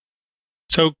fiction-y.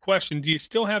 So question, do you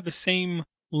still have the same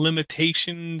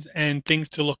limitations and things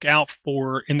to look out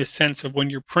for, in the sense of when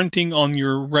you're printing on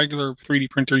your regular 3D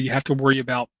printer, you have to worry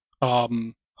about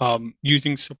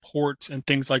using supports and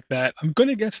things like that? I'm going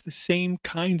to guess the same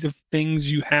kinds of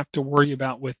things you have to worry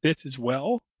about with this as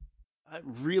well.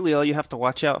 Really, all you have to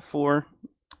watch out for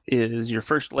is your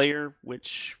first layer,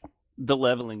 which the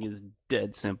leveling is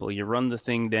dead simple. You run the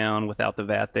thing down without the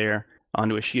vat there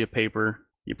onto a sheet of paper.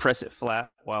 You press it flat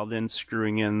while then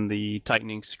screwing in the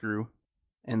tightening screw,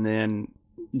 and then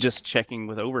just checking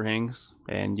with overhangs,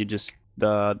 and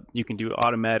you can do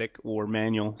automatic or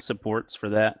manual supports for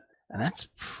that, and that's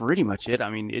pretty much it. I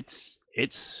mean, it's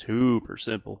super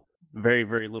simple. Very,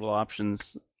 very little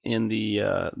options in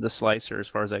the slicer as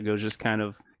far as that goes. Just kind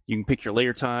of, you can pick your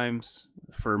layer times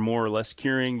for more or less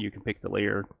curing. You can pick the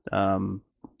layer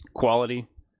quality,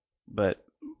 but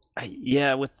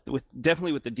with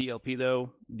definitely with the DLP though,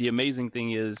 the amazing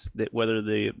thing is that whether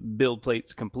the build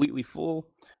plate's completely full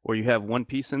or you have one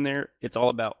piece in there, it's all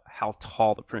about how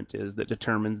tall the print is that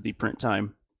determines the print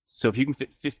time. So if you can fit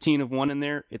 15 of one in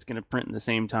there, it's going to print in the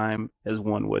same time as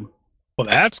one would. Well,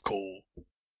 that's cool.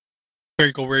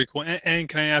 Very cool, very cool. And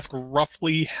can I ask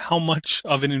roughly how much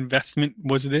of an investment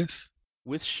was this?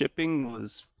 With shipping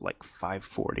was like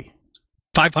 $540.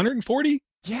 $540?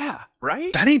 Yeah,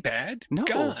 right? That ain't bad. No.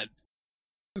 God.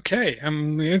 Okay.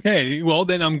 Okay. Well,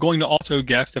 then I'm going to also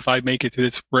guess, if I make it to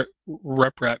this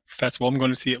Rep Festival, I'm going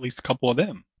to see at least a couple of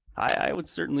them. I would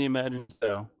certainly imagine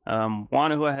so.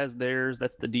 Wanahua has theirs.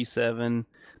 That's the D7.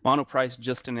 Monoprice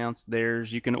just announced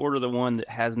theirs. You can order the one that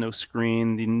has no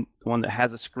screen. The one that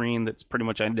has a screen that's pretty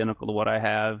much identical to what I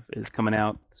have is coming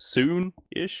out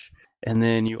soon-ish. And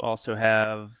then you also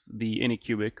have the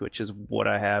Anycubic, which is what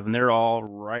I have. And they're all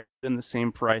right in the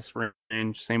same price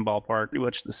range, same ballpark, pretty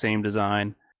much the same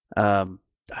design.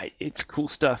 It's cool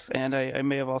stuff. And I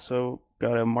may have also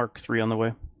got a Mark III on the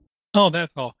way. Oh,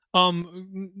 that's all.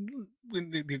 You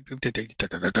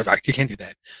can't do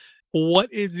that.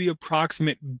 What is the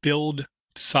approximate build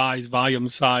size, volume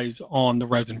size on the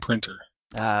resin printer?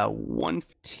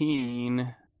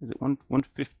 115. Is it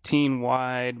 115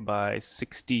 wide by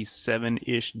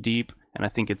 67-ish deep, and I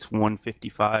think it's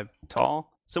 155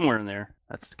 tall, somewhere in there.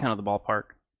 That's kind of the ballpark.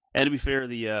 And to be fair,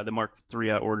 the Mark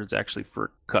III I ordered is actually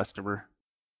for customer.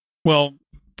 Well,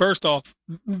 first off,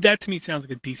 that to me sounds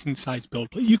like a decent sized build,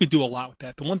 but you could do a lot with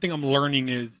that. The one thing I'm learning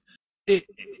is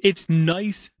it's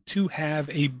nice to have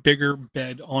a bigger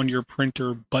bed on your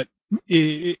printer, but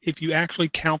if you actually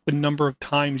count the number of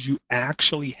times you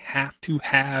actually have to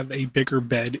have a bigger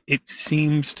bed, it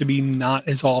seems to be not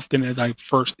as often as I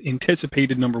first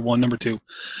anticipated, number one. Number two,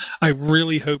 I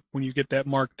really hope when you get that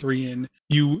Mark III in,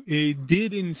 you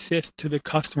did insist to the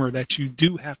customer that you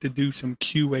do have to do some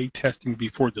QA testing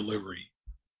before delivery.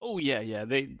 Oh yeah.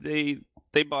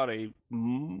 They bought a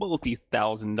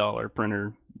multi-$1,000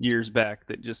 printer years back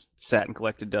that just sat and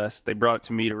collected dust. They brought it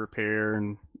to me to repair,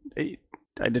 and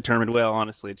I determined, well,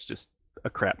 honestly, it's just a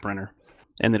crap printer,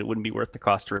 and that it wouldn't be worth the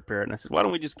cost to repair it. And I said, why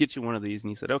don't we just get you one of these?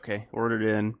 And he said, okay, ordered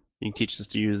it in. You can teach us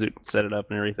to use it, set it up,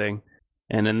 and everything.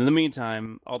 And in the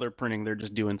meantime, all their printing, they're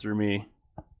just doing through me.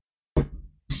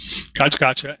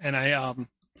 Gotcha. And I,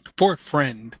 for a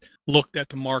friend, looked at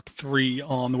the Mark III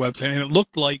on the website, and it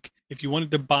looked like if you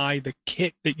wanted to buy the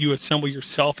kit that you assemble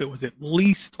yourself, it was at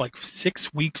least like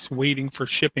 6 weeks waiting for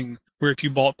shipping, where if you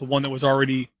bought the one that was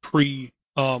already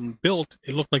built,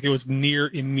 it looked like it was near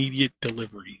immediate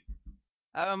delivery.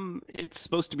 It's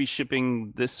supposed to be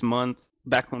shipping this month.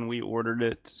 Back when we ordered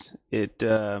it,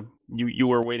 you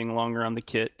were waiting longer on the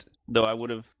kit, though I would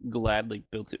have gladly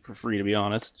built it for free, to be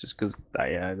honest, just because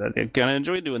I kind of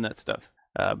enjoy doing that stuff.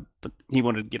 But he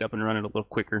wanted to get up and run it a little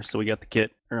quicker, so we got the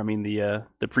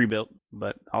pre-built.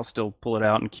 But I'll still pull it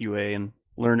out in QA and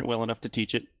learn it well enough to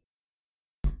teach it.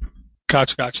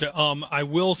 Gotcha. I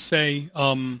will say,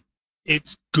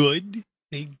 it's good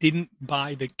they didn't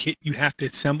buy the kit you have to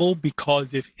assemble,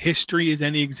 because if history is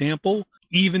any example,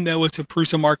 even though it's a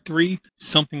Prusa Mark III,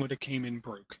 something would have came in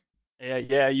broke.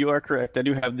 Yeah, you are correct. I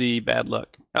do have the bad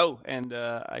luck. Oh, and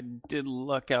I did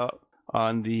luck out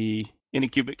on the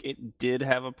Anycubic. It did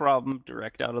have a problem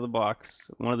direct out of the box.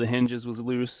 One of the hinges was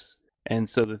loose, and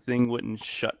so the thing wouldn't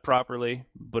shut properly,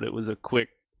 but it was a quick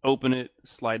open it,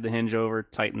 slide the hinge over,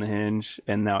 tighten the hinge,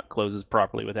 and now it closes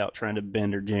properly without trying to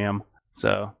bend or jam.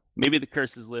 So maybe the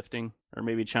curse is lifting, or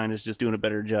maybe China's just doing a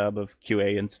better job of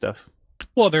QA and stuff.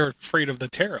 Well, they're afraid of the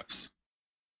tariffs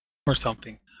or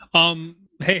something.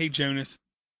 Hey, Jonas.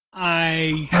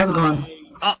 How's it going?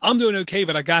 I'm doing okay,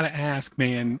 but I got to ask,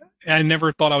 man. I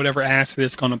never thought I would ever ask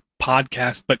this on a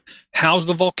podcast, but how's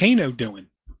the volcano doing?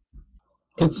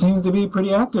 It seems to be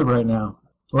pretty active right now.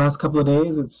 The last couple of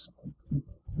days, it's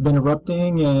been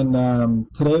erupting, and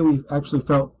today we actually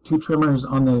felt 2 tremors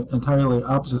on the entirely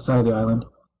opposite side of the island.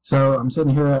 So I'm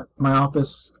sitting here at my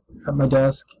office, at my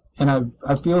desk, and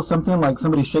I feel something like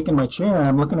somebody's shaking my chair, and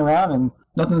I'm looking around, and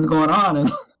nothing's going on,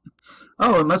 and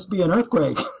oh, it must be an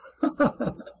earthquake.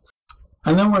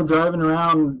 And then we're driving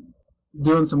around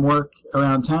doing some work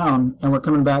around town, and we're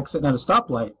coming back sitting at a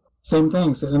stoplight. Same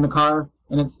thing, sitting in the car,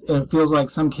 and it feels like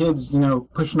some kids,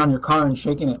 pushing on your car and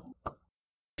shaking it.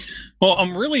 Well,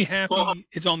 I'm really happy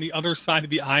it's on the other side of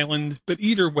the island, but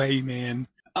either way, man,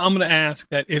 I'm going to ask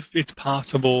that if it's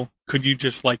possible, could you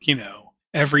just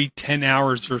every 10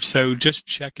 hours or so, just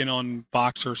check in on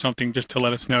Vox or something just to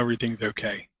let us know everything's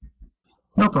okay?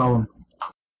 No problem.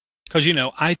 Because,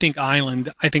 I think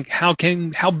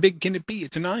how big can it be?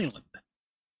 It's an island.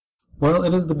 Well,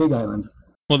 it is the big island.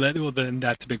 Well, then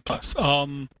that's a big plus.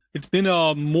 It's been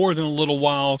more than a little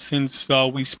while since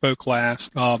we spoke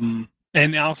last.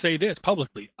 And I'll say this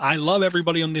publicly. I love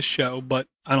everybody on this show, but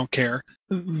I don't care.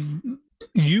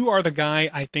 You are the guy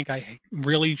I think I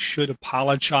really should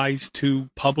apologize to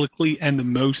publicly and the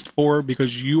most for,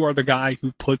 because you are the guy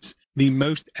who puts the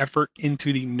most effort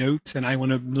into the notes, and I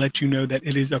want to let you know that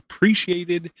it is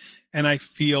appreciated, and I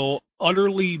feel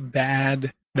utterly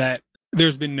bad that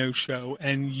there's been no show,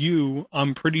 and you,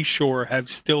 I'm pretty sure, have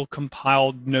still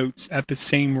compiled notes at the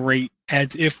same rate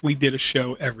as if we did a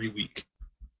show every week.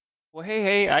 Well,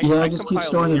 hey, I just keep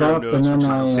storing it up, and then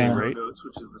the same rate.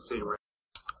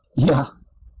 Yeah,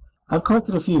 I've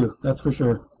collected a few, that's for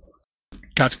sure.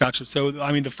 Gotcha. So,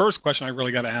 the first question I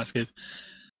really got to ask is,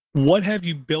 what have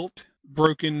you built,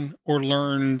 broken, or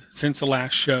learned since the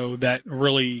last show that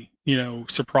really,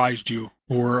 surprised you,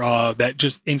 or that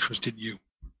just interested you?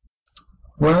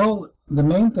 Well, the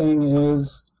main thing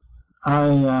is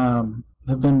I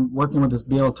have been working with this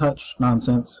BL Touch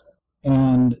nonsense,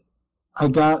 and I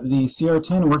got the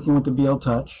CR10 working with the BL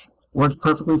Touch. Works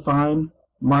perfectly fine.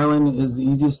 Marlin is the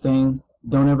easiest thing.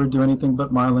 Don't ever do anything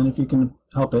but Marlin if you can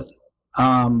help it.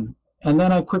 And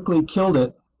then I quickly killed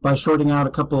it by shorting out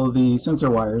a couple of the sensor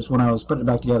wires when I was putting it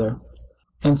back together.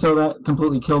 And so that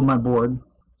completely killed my board.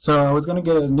 So I was going to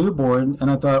get a new board, and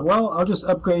I thought, well, I'll just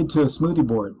upgrade to a smoothie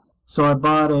board. So I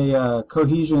bought a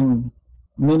Cohesion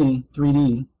Mini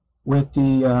 3D with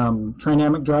the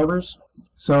Trinamic drivers.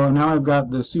 So now I've got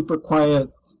the super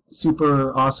quiet,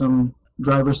 super awesome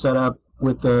driver setup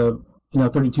with the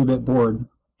 32-bit board.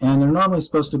 And they're normally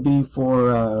supposed to be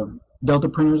for Delta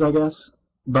printers, I guess.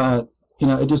 but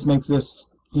it just makes this,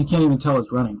 you can't even tell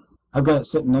it's running. I've got it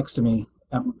sitting next to me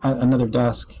at another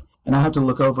desk, and I have to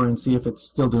look over and see if it's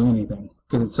still doing anything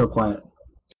because it's so quiet.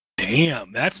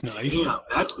 Damn, that's nice.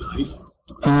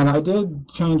 And I did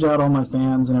change out all my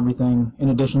fans and everything, in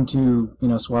addition to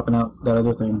swapping out that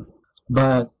other thing.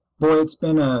 But boy, it's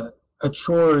been a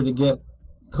chore to get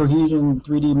Cohesion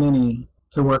 3D Mini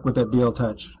to work with that BL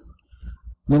Touch.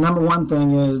 The number one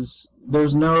thing is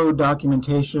there's no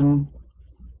documentation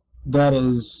that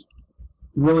is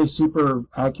really super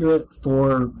accurate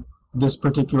for this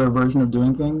particular version of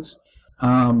doing things.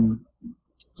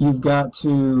 You've got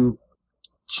to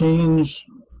change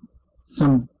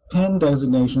some pin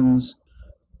designations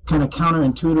kind of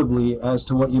counterintuitively as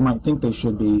to what you might think they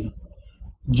should be,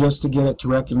 just to get it to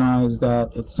recognize that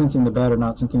it's sensing the bed or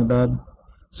not sensing the bed.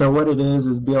 So what it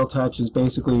is BL Touch is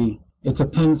basically, it's a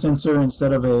pin sensor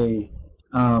instead of a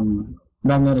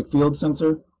magnetic field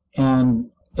sensor, and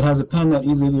it has a pin that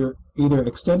is either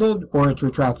extended or it's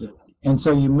retracted. And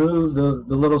so you move the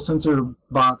little sensor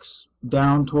box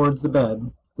down towards the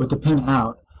bed with the pin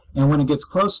out, and when it gets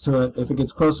close to it, if it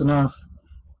gets close enough,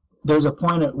 there's a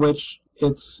point at which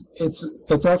it's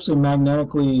actually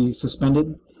magnetically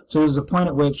suspended. So there's a point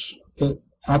at which it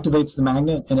activates the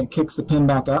magnet and it kicks the pin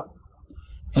back up.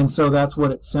 And so that's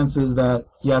what it senses that,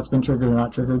 yeah, it's been triggered or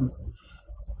not triggered.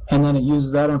 And then it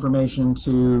uses that information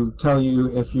to tell you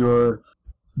if your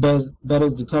bed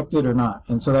is detected or not.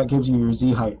 And so that gives you your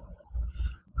Z height.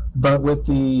 But with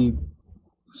the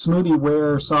Smoothie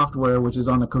Wear software, which is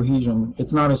on the Cohesion,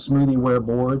 it's not a Smoothie Wear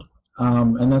board.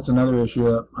 And that's another issue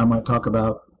that I might talk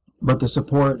about. But the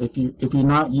support, if you're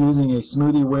not using a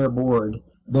Smoothie Wear board,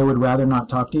 they would rather not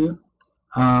talk to you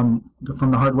from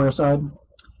the hardware side.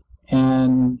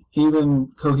 And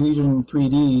even Cohesion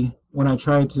 3D, when I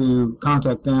try to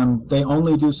contact them, they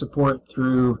only do support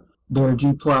through their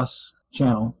G Plus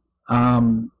channel.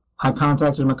 I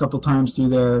contacted them a couple times through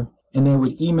there, and they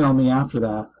would email me after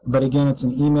that. But again, it's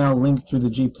an email linked through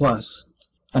the G Plus.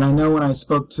 And I know when I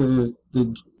spoke to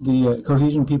the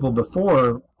Cohesion people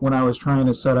before, when I was trying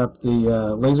to set up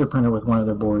the laser printer with one of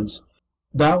their boards,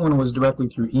 that one was directly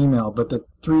through email, but the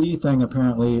 3D thing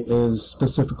apparently is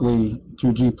specifically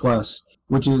through G+,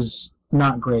 which is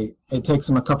not great. It takes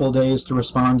them a couple of days to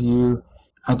respond to you.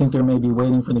 I think they're maybe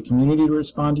waiting for the community to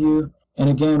respond to you. And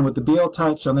again, with the BL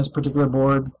Touch on this particular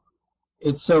board,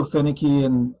 it's so finicky,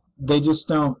 and they just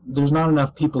don't, there's not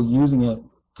enough people using it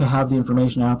to have the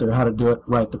information out there how to do it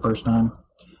right the first time.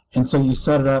 And so you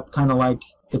set it up kind of like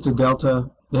it's a Delta.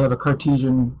 They have a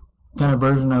Cartesian kind of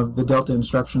version of the Delta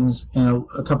instructions and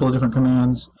a couple of different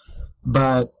commands,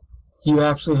 but you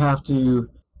actually have to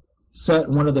set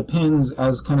one of the pins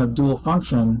as kind of dual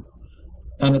function,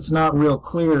 and it's not real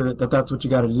clear that that's what you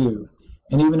got to do.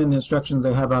 And even in the instructions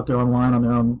they have out there online on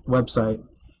their own website,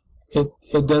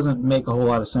 it doesn't make a whole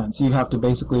lot of sense. You have to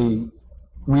basically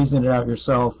reason it out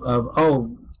yourself of,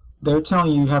 oh, they're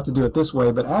telling you have to do it this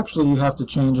way, but actually you have to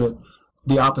change it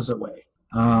the opposite way.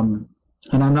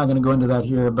 And I'm not going to go into that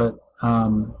here, but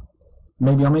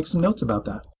maybe I'll make some notes about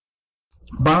that.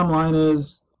 Bottom line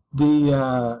is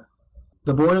the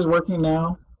board is working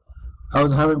now. I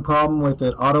was having a problem with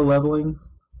it auto leveling,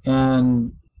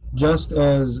 and just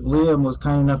as Liam was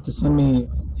kind enough to send me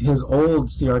his old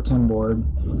CR10 board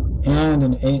and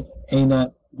an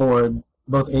ANET board,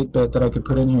 both 8-bit that I could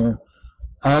put in here,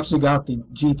 I actually got the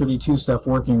G32 stuff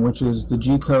working, which is the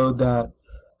G code that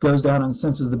goes down and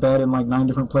senses the bed in like 9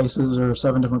 different places or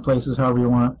 7 different places, however you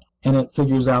want, and it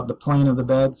figures out the plane of the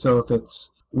bed. So if it's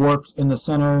warped in the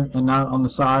center and not on the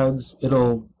sides,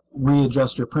 it'll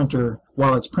readjust your printer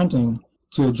while it's printing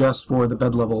to adjust for the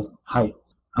bed level height.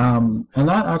 And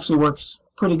that actually works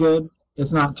pretty good.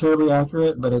 It's not terribly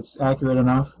accurate, but it's accurate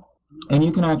enough. And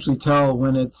you can actually tell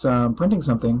when it's printing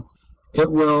something.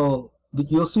 You'll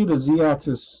see the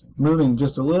Z-axis moving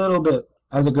just a little bit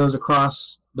as it goes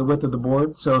across the width of the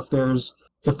board. So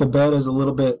if the bed is a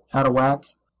little bit out of whack,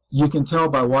 you can tell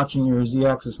by watching your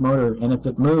Z-axis motor, and if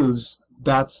it moves,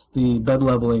 that's the bed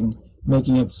leveling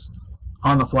making its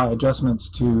on-the-fly adjustments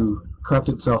to correct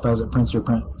itself as it prints your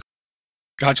print.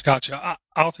 Gotcha.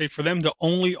 I'll say for them to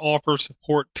only offer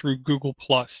support through Google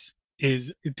Plus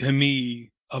is, to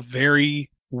me, a very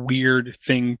weird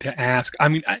thing to ask. I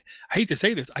mean, I hate to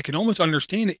say this. I can almost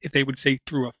understand it if they would say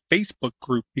through a Facebook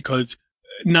group, because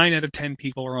 9 out of 10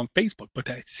 people are on Facebook, but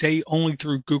to say only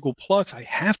through Google Plus, I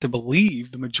have to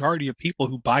believe the majority of people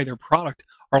who buy their product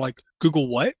are like, Google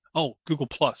what? Oh, Google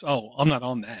Plus. Oh, I'm not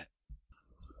on that.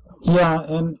 Yeah,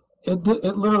 and it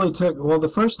literally took, well, the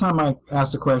first time I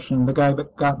asked a question, the guy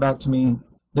got back to me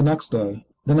the next day.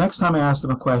 The next time I asked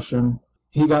him a question,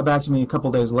 he got back to me a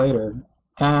couple days later.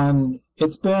 And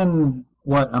it's been,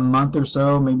 a month or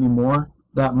so, maybe more,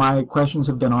 that my questions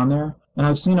have been on there. And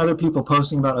I've seen other people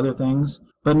posting about other things,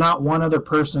 but not one other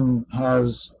person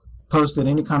has posted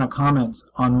any kind of comments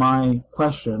on my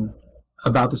question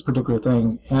about this particular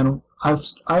thing. And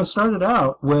I've started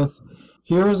out with,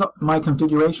 here's my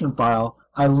configuration file.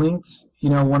 I linked,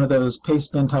 one of those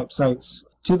pastebin type sites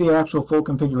to the actual full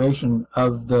configuration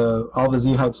of all the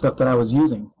Z-Hide stuff that I was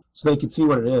using, so they could see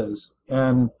what it is.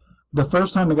 And the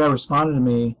first time the guy responded to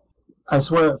me, I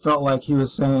swear it felt like he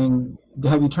was saying,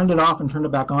 have you turned it off and turned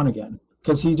it back on again?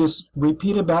 Because he just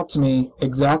repeated back to me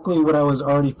exactly what I was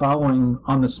already following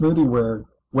on the SmoothieWare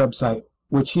website,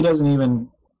 which he doesn't even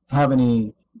have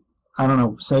any,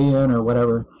 say in or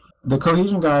whatever. The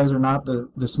Cohesion guys are not the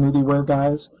SmoothieWare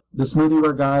guys. The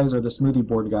SmoothieWare guys are the Smoothie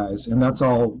Board guys, and that's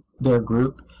all their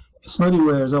group.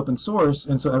 SmoothieWare is open source,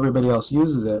 and so everybody else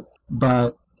uses it.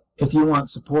 But if you want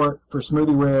support for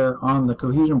SmoothieWare on the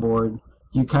Cohesion board,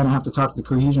 you kind of have to talk to the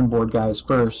Cohesion board guys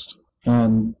first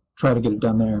and try to get it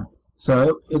done there.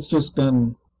 So it's just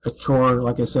been a chore.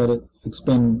 Like I said, it's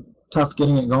been tough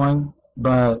getting it going,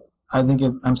 but I think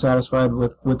I'm satisfied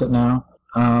with it now.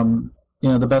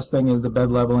 The best thing is the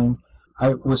bed leveling.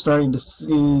 I was starting to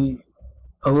see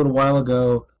a little while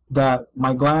ago that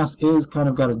my glass is kind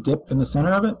of got a dip in the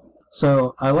center of it.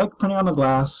 So I like printing on the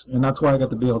glass, and that's why I got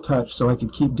the BL Touch, so I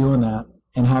could keep doing that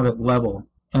and have it level.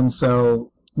 And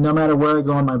so no matter where I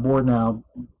go on my board now,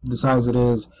 the size it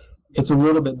is, it's a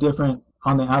little bit different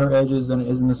on the outer edges than it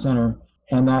is in the center,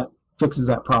 and that fixes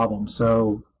that problem.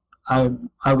 So I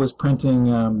was printing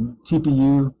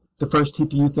TPU. The first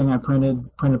TPU thing I printed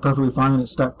perfectly fine. It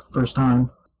stuck first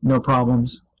time, no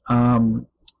problems.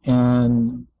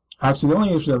 And actually the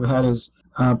only issue I've had is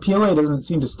PLA doesn't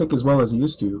seem to stick as well as it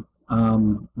used to.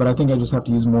 But I think I just have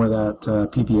to use more of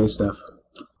that PPA stuff.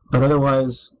 But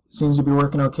otherwise, seems to be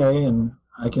working okay, and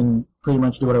I can pretty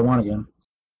much do what I want again.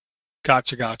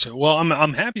 Gotcha. Well,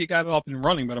 I'm happy you got it up and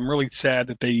running, but I'm really sad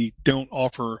that they don't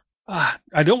offer.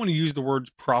 I don't want to use the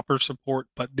words proper support,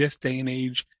 but this day and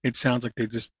age, it sounds like they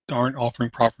just aren't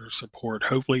offering proper support.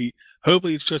 Hopefully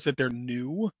it's just that they're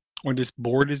new, or this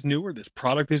board is new, or this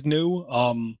product is new.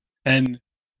 And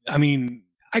I mean,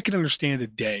 I can understand a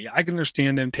day. I can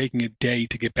understand them taking a day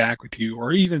to get back with you,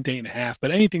 or even a day and a half.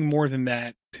 But anything more than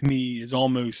that, to me, is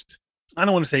almost, I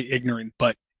don't want to say ignorant,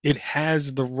 but it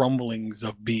has the rumblings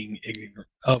of being ignorant,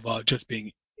 of just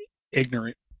being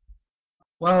ignorant.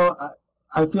 Well,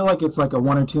 I feel like it's like a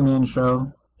one or two man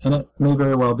show, and it may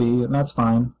very well be, and that's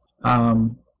fine.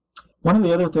 One of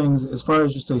the other things, as far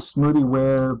as just a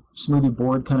SmoothieWare, smoothie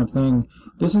board kind of thing,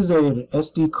 this is an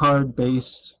SD card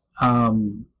based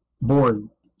board.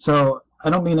 So I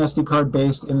don't mean SD card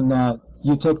based in that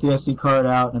you take the SD card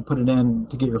out and put it in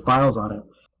to get your files on it.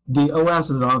 The OS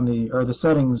is on the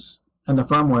settings and the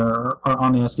firmware are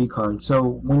on the SD card. So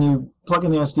when you plug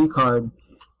in the SD card,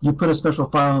 you put a special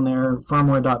file in there,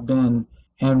 firmware.bin,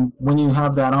 and when you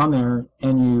have that on there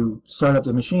and you start up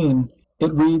the machine,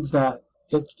 it reads that,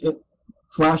 it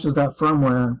flashes that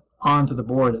firmware onto the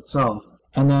board itself.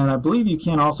 And then I believe you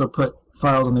can also put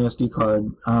files on the SD card.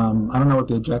 I don't know what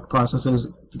the eject process is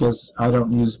because I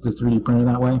don't use the 3D printer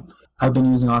that way. I've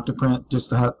been using Octoprint just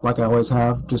to have, like I always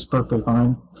have, just perfectly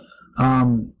fine.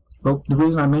 But the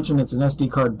reason I mentioned it's an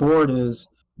SD card board is,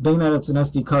 being that it's an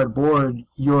SD card board,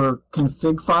 your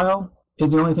config file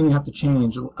is the only thing you have to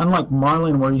change. Unlike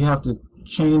Marlin, where you have to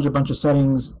change a bunch of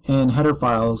settings in header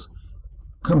files,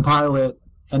 compile it,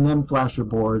 and then flash your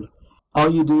board,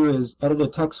 all you do is edit a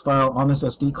text file on this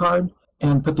SD card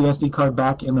and put the SD card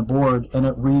back in the board, and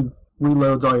it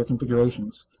reloads all your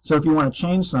configurations. So if you want to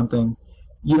change something,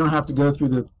 you don't have to go through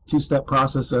the two-step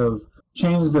process of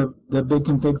change the big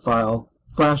config file,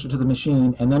 flash it to the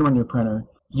machine, and then run your printer.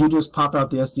 You just pop out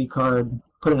the SD card,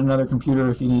 put it in another computer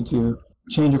if you need to,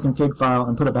 change your config file,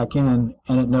 and put it back in,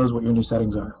 and it knows what your new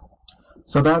settings are.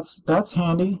 So that's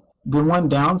handy. The one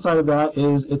downside of that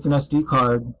is it's an SD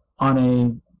card on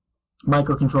a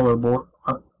microcontroller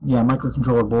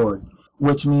board,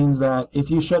 which means that if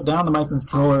you shut down the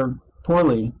microcontroller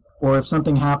poorly, or if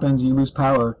something happens, you lose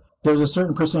power, there's a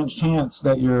certain percentage chance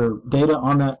that your data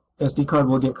on that SD card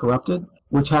will get corrupted,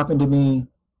 which happened to me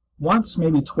once,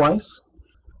 maybe twice,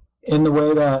 in the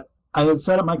way that I had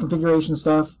set up my configuration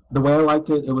stuff the way I liked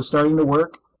it. It was starting to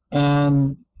work,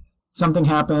 and something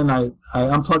happened. I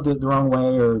unplugged it the wrong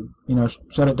way, or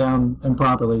shut it down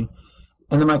improperly,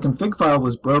 and then my config file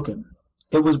was broken.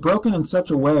 It was broken in such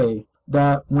a way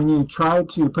that when you tried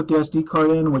to put the SD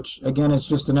card in, which again is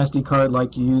just an SD card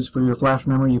like you use for your flash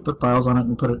memory, you put files on it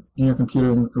and put it in your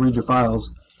computer and read your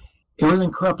files, it was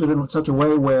encrypted in such a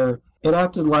way where it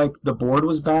acted like the board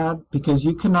was bad because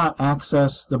you could not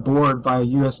access the board via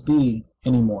USB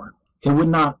anymore. It would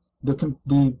not,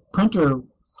 the printer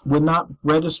would not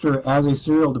register as a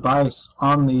serial device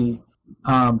on the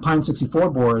Pine 64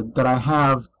 board that I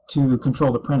have to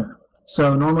control the printer.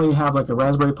 So normally you have like a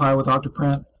Raspberry Pi with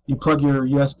Octoprint, you plug your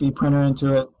USB printer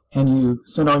into it, and you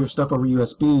send all your stuff over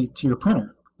USB to your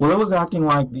printer. Well, it was acting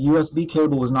like the USB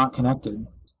cable was not connected,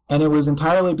 and it was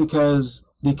entirely because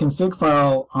the config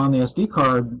file on the SD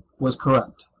card was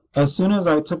corrupt. As soon as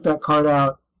I took that card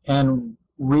out and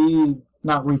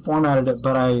not reformatted it,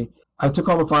 but I took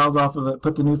all the files off of it,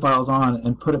 put the new files on,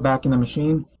 and put it back in the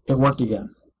machine, it worked again.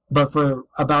 But for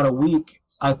about a week,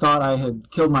 I thought I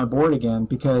had killed my board again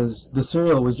because the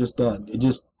serial was just dead. It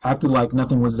just acted like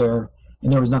nothing was there,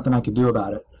 and there was nothing I could do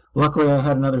about it. Luckily, I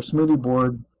had another Smoothie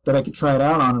board that I could try it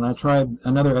out on, and I tried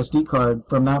another SD card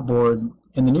from that board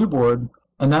in the new board,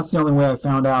 and that's the only way I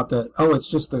found out that, oh, it's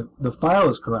just the file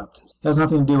is corrupt. It has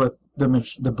nothing to do with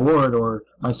the board or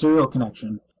my serial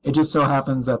connection. It just so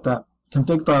happens that that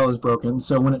config file is broken,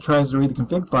 so when it tries to read the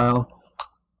config file,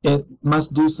 it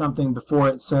must do something before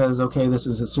it says, okay, this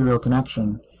is a serial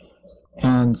connection,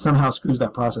 and somehow screws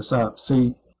that process up.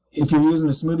 So if you're using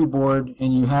a Smoothie board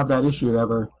and you have that issue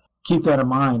ever, keep that in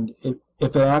mind.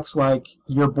 If it acts like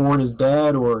your board is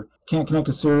dead or can't connect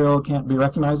to serial, can't be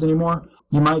recognized anymore,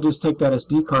 you might just take that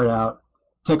SD card out,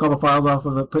 take all the files off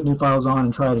of it, put new files on,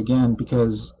 and try it again,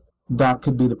 because that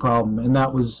could be the problem. And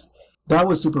that was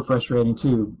super frustrating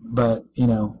too. But,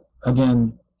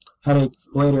 again, headache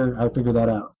later, I figured that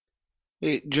out.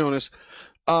 Hey, Jonas,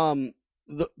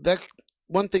 that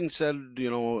one thing said,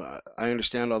 I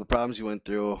understand all the problems you went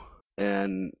through,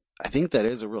 and I think that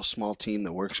is a real small team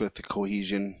that works with the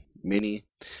Cohesion Mini,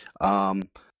 and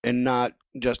not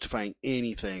justifying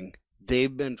anything.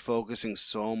 They've been focusing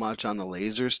so much on the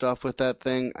laser stuff with that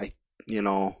thing.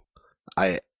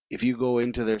 If you go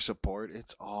into their support,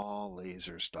 it's all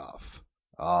laser stuff.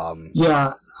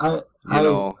 Yeah, I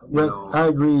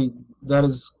agree. That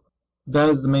is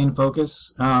the main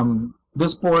focus.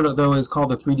 This board, though, is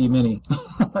called the 3D Mini,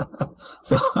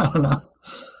 so I don't know.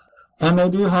 And they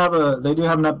do have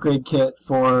an upgrade kit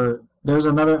for. There's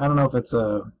another. I don't know if it's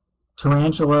a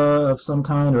Tarantula of some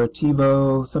kind or a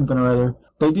TiVo something or other.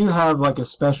 They do have like a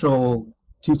special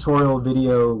tutorial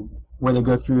video where they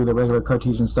go through the regular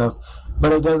Cartesian stuff,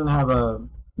 but it doesn't have a.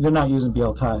 They're not using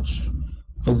BL Touch.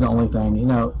 Is the only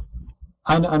thing.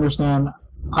 I understand.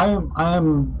 I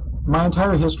am. My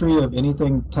entire history of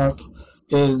anything tech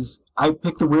is I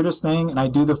pick the weirdest thing and I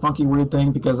do the funky weird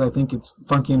thing because I think it's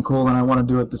funky and cool and I want to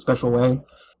do it the special way.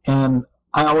 And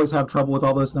I always have trouble with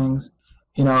all those things.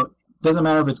 Doesn't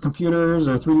matter if it's computers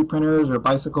or 3D printers or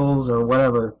bicycles or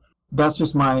whatever. That's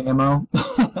just my MO.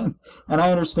 And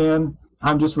I understand.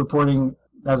 I'm just reporting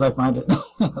as I find it.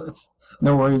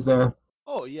 No worries there.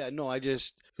 Oh, yeah, no,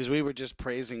 because we were just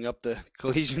praising up the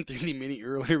Cohesion 3D Mini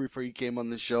earlier before you came on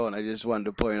the show, and I just wanted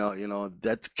to point out,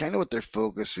 that's kind of what they're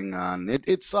focusing on.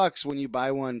 It sucks when you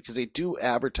buy one, because they do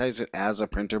advertise it as a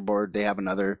printer board. They have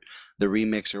the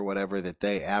Remix or whatever, that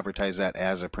they advertise that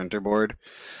as a printer board,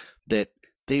 that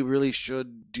they really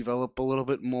should develop a little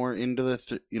bit more into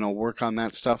the, work on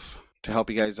that stuff to help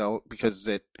you guys out, because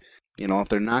if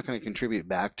they're not going to contribute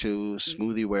back to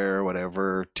Smoothieware or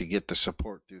whatever to get the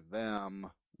support through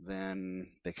them,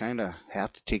 then they kind of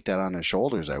have to take that on their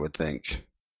shoulders, I would think.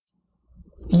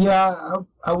 Yeah,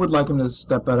 I would like them to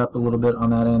step that up a little bit on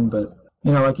that end, but,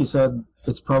 like you said,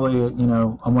 it's probably, a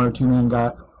one or two man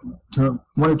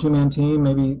team,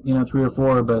 maybe, 3 or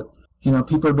 4, but,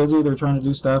 people are busy, they're trying to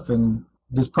do stuff, and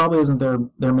this probably isn't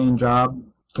their main job,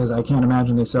 because I can't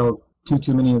imagine they sell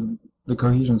too many of the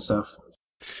Cohesion stuff.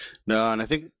 No, and I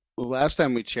think last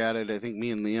time we chatted, I think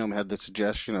me and Liam had the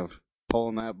suggestion of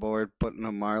pulling that board, putting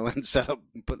a Marlin setup,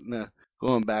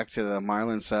 going back to the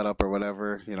Marlin setup or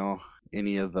whatever,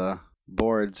 any of the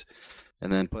boards,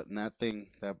 and then putting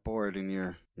that board in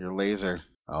your laser.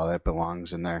 Oh, that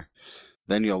belongs in there.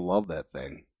 Then you'll love that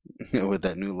thing with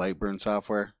that new Lightburn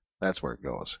software. That's where it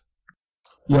goes.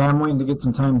 Yeah, I'm waiting to get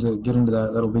some time to get into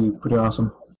that. That'll be pretty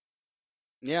awesome.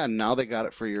 Yeah, now they got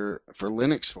it for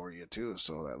Linux for you too,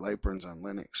 so that Lightburn's on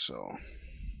Linux, so.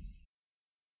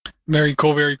 Very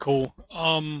cool, very cool.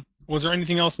 Was there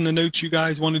anything else in the notes you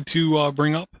guys wanted to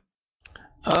bring up?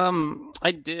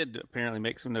 I did apparently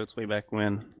make some notes way back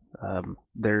when.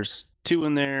 There's 2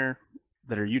 in there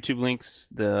that are YouTube links.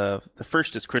 The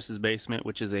first is Chris's Basement,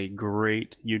 which is a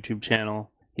great YouTube channel.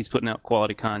 He's putting out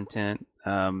quality content.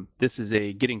 This is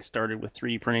a getting started with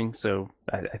 3D printing, so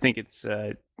I think it's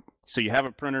so you have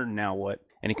a printer, now what?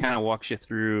 And he kind of walks you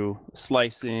through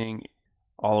slicing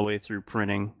all the way through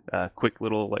printing. Quick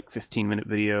little 15-minute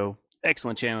video.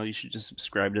 excellent channel. You should just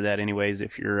subscribe to that anyways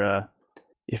if you're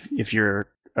if you're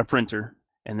a printer.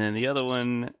 And then the other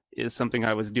one is something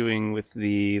I was doing with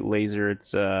the laser.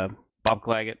 It's Bob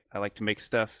Claggett. I like to make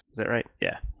stuff. Is that right?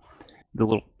 Yeah. The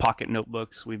little pocket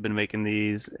notebooks. We've been making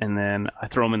these, and then I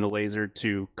throw them in the laser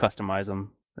to customize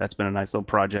them. That's been a nice little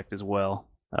project as well.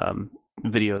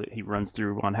 Video that he runs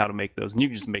through on how to make those, and you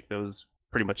can just make those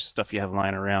pretty much stuff you have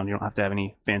lying around. You don't have to have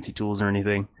any fancy tools or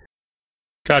anything.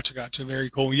 Gotcha. Very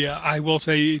cool. Yeah, I will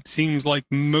say it seems like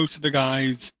most of the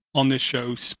guys on this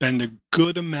show spend a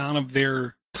good amount of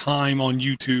their time on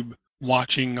YouTube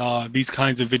watching these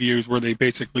kinds of videos where they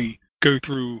basically go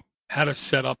through how to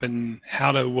set up and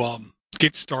how to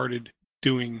get started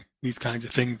doing these kinds of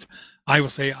things. I will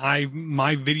say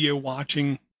my video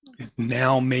watching is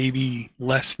now maybe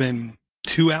less than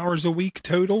 2 hours a week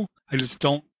total. I just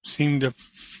don't seem to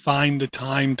find the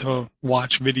time to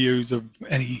watch videos of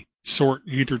any sort,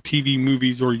 either TV,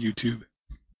 movies, or YouTube.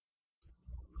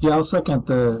 Yeah, I'll second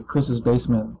the Chris's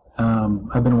Basement.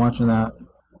 I've been watching that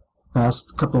past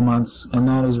couple of months, and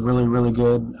that is really, really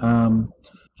good.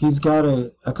 He's got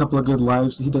a couple of good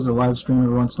lives. He does a live stream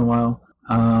every once in a while.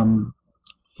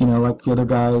 Like the other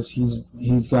guys,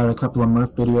 he's got a couple of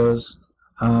Murph videos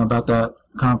about that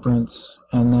conference,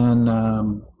 and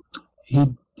then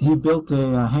he built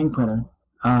a hang printer,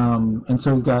 and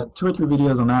so he's got 2 or 3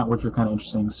 videos on that, which are kind of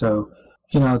interesting. So,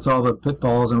 it's all the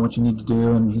pitfalls and what you need to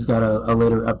do, and he's got a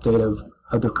later update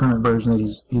of the current version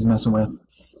that he's messing with.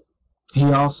 He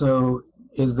also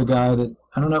is the guy that,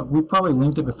 I don't know, we probably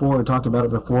linked it before or talked about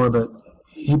it before, but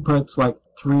he puts like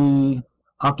 3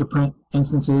 Octoprint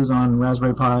instances on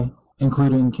Raspberry Pi,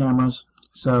 including cameras.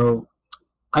 So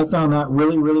I found that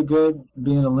really, really good,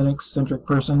 being a Linux-centric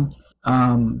person.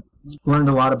 Learned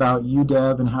a lot about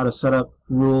UDEV and how to set up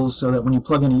rules so that when you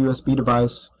plug in a USB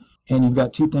device and you've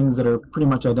got 2 things that are pretty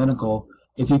much identical,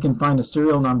 if you can find a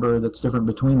serial number that's different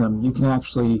between them, you can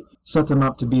actually set them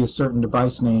up to be a certain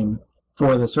device name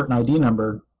for the certain ID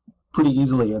number pretty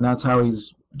easily. And that's how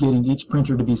he's getting each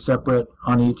printer to be separate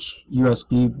on each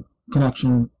USB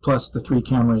connection, plus the 3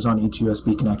 cameras on each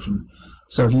USB connection.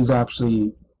 So he's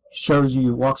actually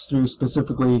walks through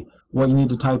specifically what you need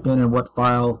to type in and what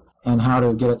file and how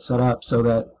to get it set up so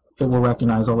that it will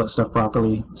recognize all that stuff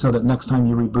properly, so that next time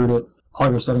you reboot it,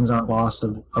 all your settings aren't lost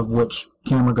of which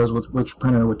camera goes with which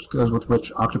printer, which goes with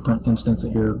which Octoprint instance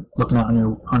that you're looking at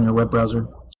on your web browser.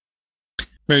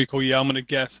 Very cool. Yeah, I'm going to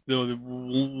guess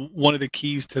one of the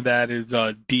keys to that is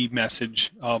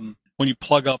D-message. When you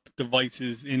plug up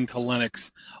devices into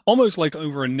Linux, almost like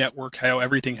over a network, how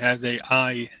everything has a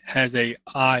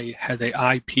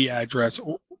IP address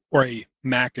or a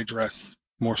MAC address,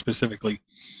 more specifically.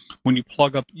 When you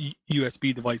plug up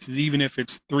USB devices, even if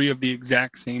it's 3 of the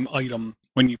exact same item,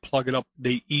 when you plug it up,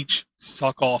 they each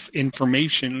suck off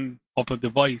information of the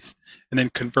device and then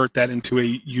convert that into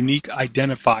a unique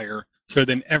identifier. So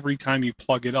then every time you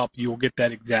plug it up, you'll get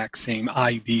that exact same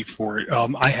ID for it.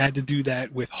 I had to do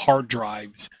that with hard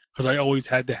drives because I always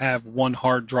had to have one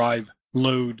hard drive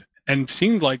load. And it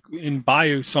seemed like in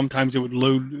BIOS, sometimes it would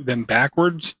load them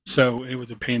backwards. So it was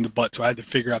a pain in the butt. So I had to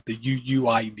figure out the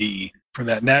UUID for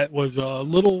that. And that was a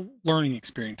little learning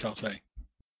experience, I'll say.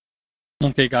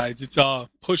 Okay, guys, it's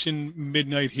pushing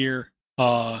midnight here.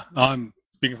 I'm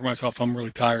speaking for myself. I'm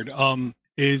really tired.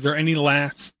 Is there any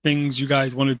last things you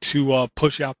guys wanted to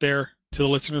push out there to the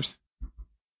listeners?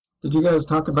 Did you guys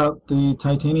talk about the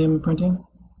titanium printing?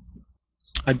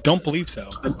 I don't believe so.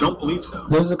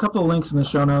 There's a couple of links in the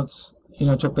show notes.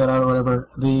 Check that out or whatever.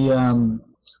 The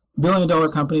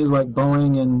billion-dollar companies like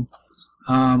Boeing and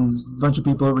a bunch of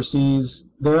people overseas,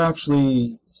 they're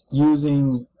actually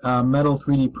using metal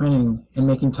 3D printing and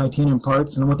making titanium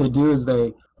parts. And what they do is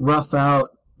they rough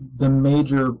out the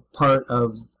major part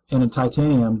in a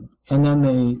titanium, and then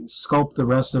they sculpt the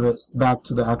rest of it back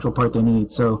to the actual part they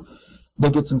need. So they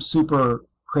get some super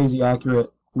crazy accurate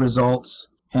results.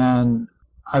 And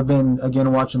I've been,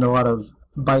 again, watching a lot of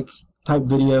bike-type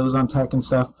videos on tech and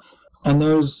stuff. And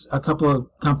there's a couple of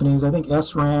companies, I think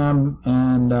SRAM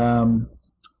and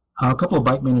a couple of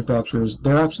bike manufacturers,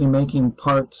 they're actually making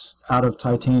parts out of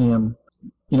titanium,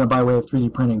 by way of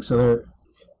 3D printing. So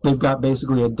they've got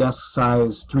basically a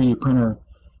desk-size 3D printer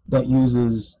that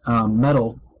uses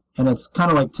metal, and it's kind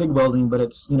of like TIG welding, but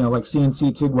it's like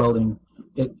CNC TIG welding.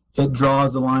 It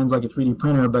draws the lines like a 3D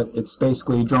printer, but it's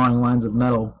basically drawing lines of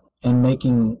metal and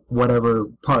making whatever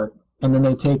part, and then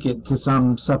they take it to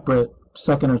some separate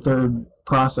second or third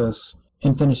process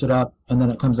and finish it up, and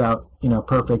then it comes out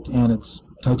perfect, and it's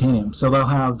titanium. So they'll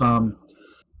have the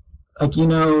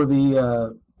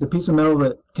piece of metal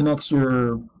that connects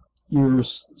your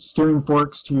steering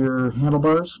forks to your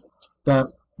handlebars, that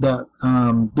that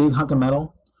big hunk of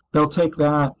metal. They'll take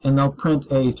that and they'll print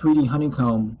a 3D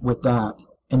honeycomb with that,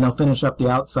 and they'll finish up the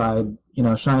outside,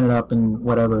 shine it up and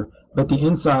whatever. But the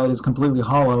inside is completely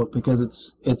hollow because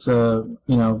it's a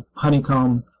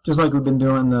honeycomb, just like we've been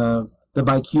doing the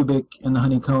bicubic and the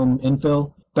honeycomb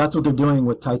infill. That's what they're doing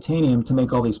with titanium to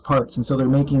make all these parts. And so they're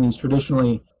making these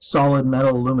traditionally solid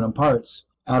metal aluminum parts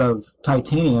out of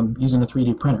titanium using a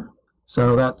 3D printer.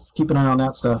 So keep an eye on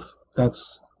that stuff.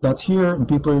 That's here, and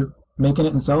people are making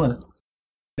it and selling it.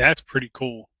 That's pretty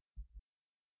cool.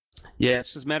 Yeah,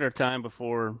 it's just a matter of time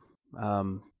before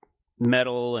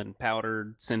metal and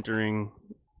powdered sintering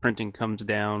printing comes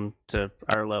down to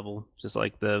our level, just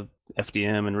like the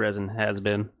FDM and resin has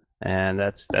been, and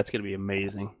that's going to be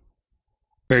amazing.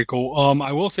 Very cool.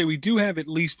 I will say we do have at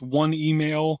least one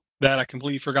email that I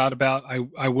completely forgot about.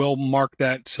 I will mark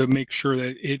that to make sure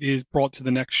that it is brought to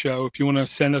the next show. If you want to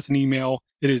send us an email,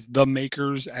 it is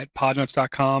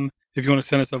themakers@podnuts.com. If you want to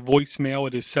send us a voicemail,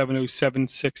 it is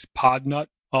 7076-PODNUT.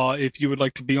 If you would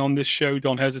like to be on this show,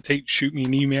 don't hesitate. Shoot me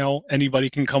an email. Anybody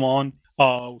can come on.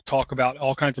 Talk about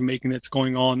all kinds of making that's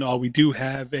going on. We do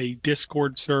have a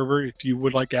Discord server. If you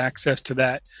would like access to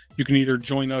that, you can either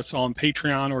join us on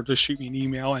Patreon or just shoot me an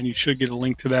email, and you should get a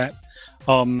link to that.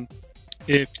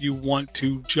 If you want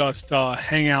to just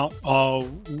hang out,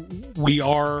 we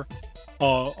are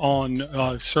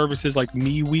on services like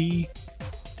MeWe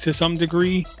to some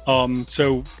degree.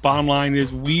 So bottom line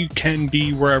is we can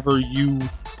be wherever you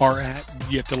are at.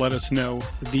 You have to let us know.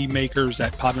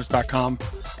 themakers@podnuts.com.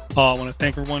 I want to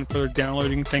thank everyone for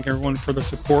downloading, thank everyone for the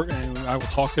support, and I will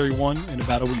talk to everyone in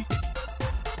about a week.